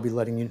again, I'll be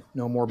letting you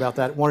know more about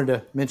that. Wanted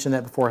to mention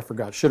that before I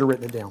forgot. Should have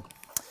written it down.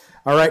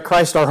 All right,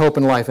 Christ, our hope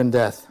in life and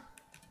death.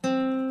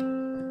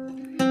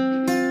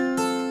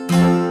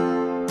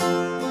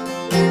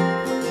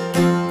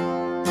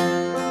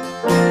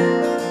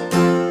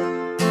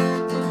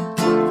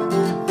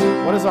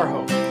 What is our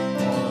hope?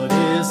 What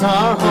is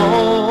our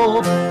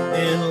hope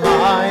in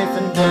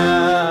life and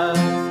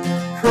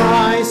death?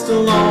 Christ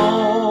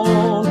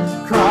alone,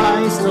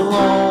 Christ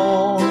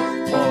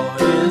alone.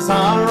 What is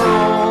our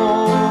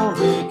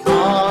only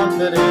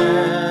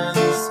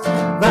confidence?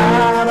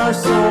 That our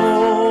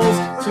souls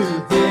to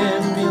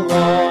Him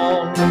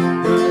belong,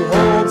 who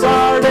holds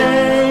our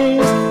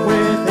days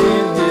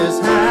within His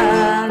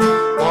hand.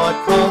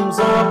 What comes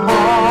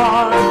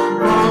apart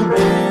from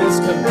His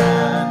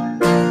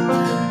command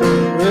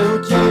will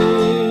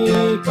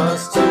keep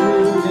us to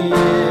the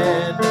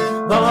end.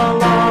 The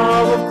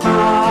love of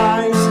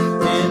Christ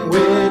in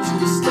which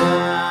we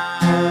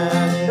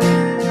stand.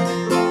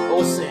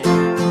 Oh, sing,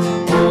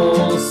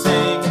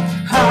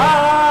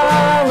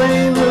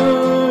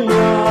 hallelujah.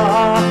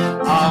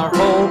 Our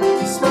hope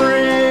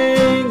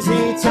springs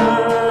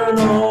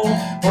eternal.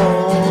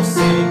 Oh,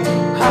 sing,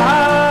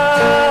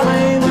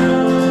 hallelujah.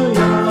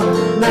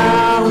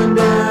 Now and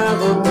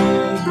ever we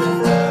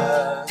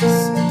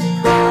confess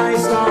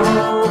Christ our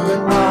hope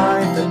in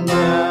life and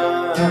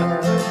death.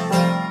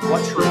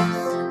 What truth?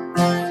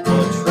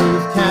 What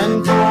truth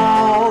can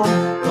calm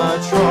the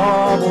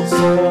troubled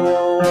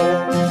soul?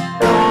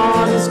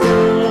 God is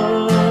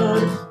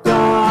good,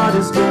 God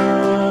is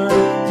good.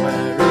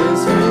 Where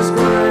is His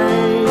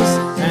grace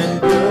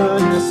and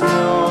goodness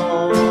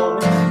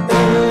known?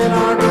 In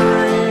our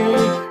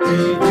great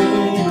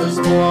Redeemer's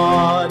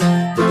blood,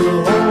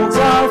 who holds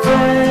our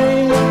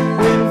faith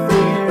when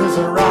fears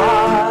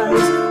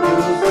arise, who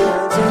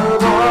burns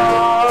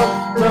above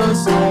the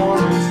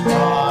stormy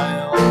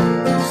trial,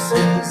 who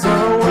sings the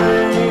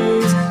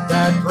waves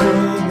that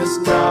bring us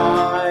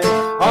nigh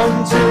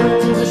unto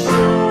the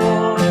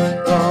shore,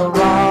 the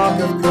rock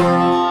of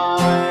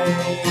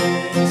Christ.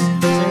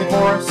 Sing it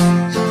for us.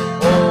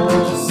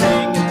 Oh,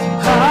 sing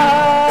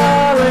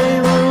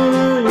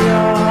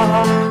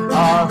hallelujah.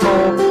 Our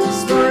hope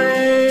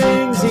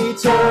springs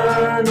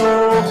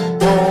eternal.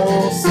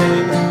 Oh,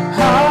 sing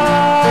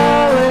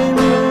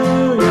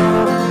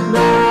hallelujah.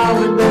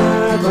 Now and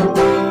ever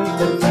we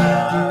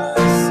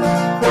confess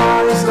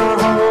Christ our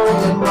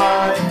hope in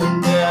life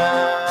and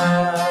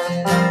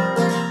death.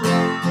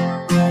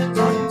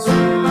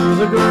 Unto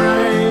the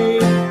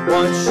grave,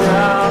 what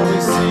shall we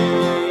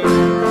sing?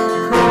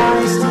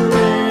 Christ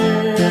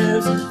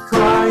lives,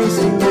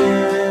 Christ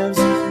lives,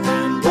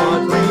 and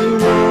what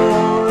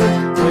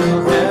reward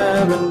will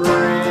heaven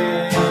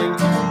bring?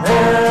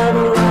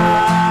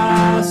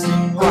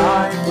 Everlasting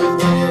life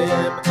with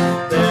Him.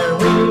 There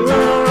we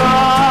will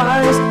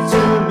rise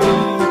to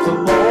meet the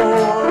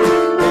Lord,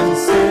 and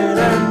sin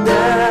and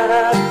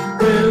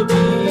death will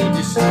be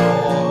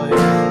destroyed,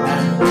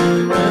 and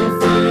we will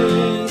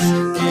feast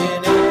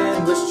in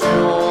endless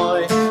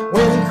joy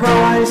when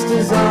Christ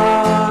is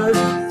ours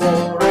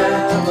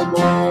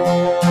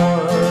forevermore.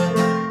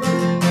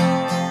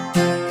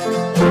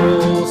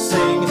 Oh,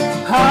 sing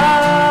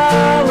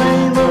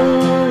hallelujah.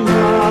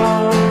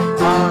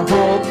 Our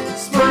hope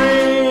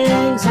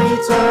springs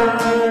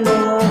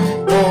eternal.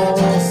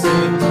 Oh,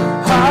 sing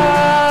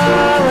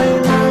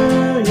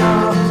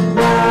hallelujah.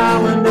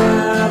 Now and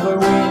ever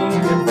we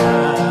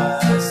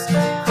confess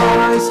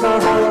Christ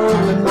our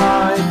hope in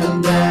life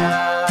and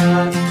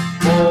death.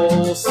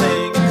 Oh,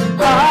 sing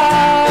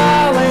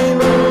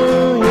hallelujah.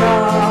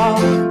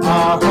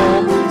 Our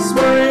hope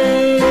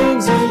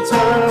springs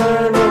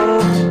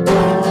eternal.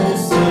 Oh,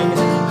 sing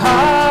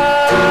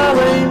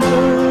hallelujah.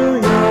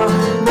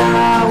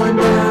 Now and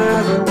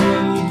ever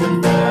we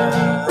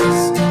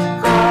confess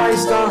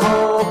Christ our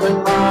hope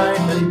in life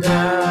and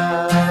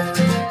death.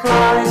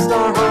 Christ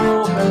our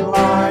hope in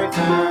life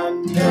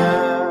and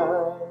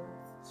death.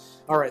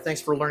 All right,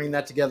 thanks for learning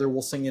that together.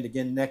 We'll sing it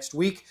again next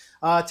week.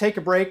 Take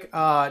a break.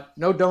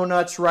 No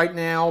donuts right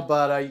now,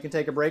 but you can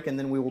take a break, and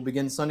then we will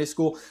begin Sunday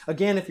school.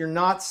 Again, if you're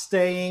not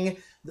staying,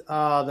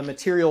 the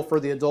material for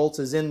the adults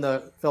is in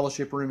the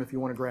fellowship room if you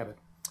want to grab it.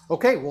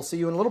 Okay, we'll see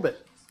you in a little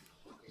bit.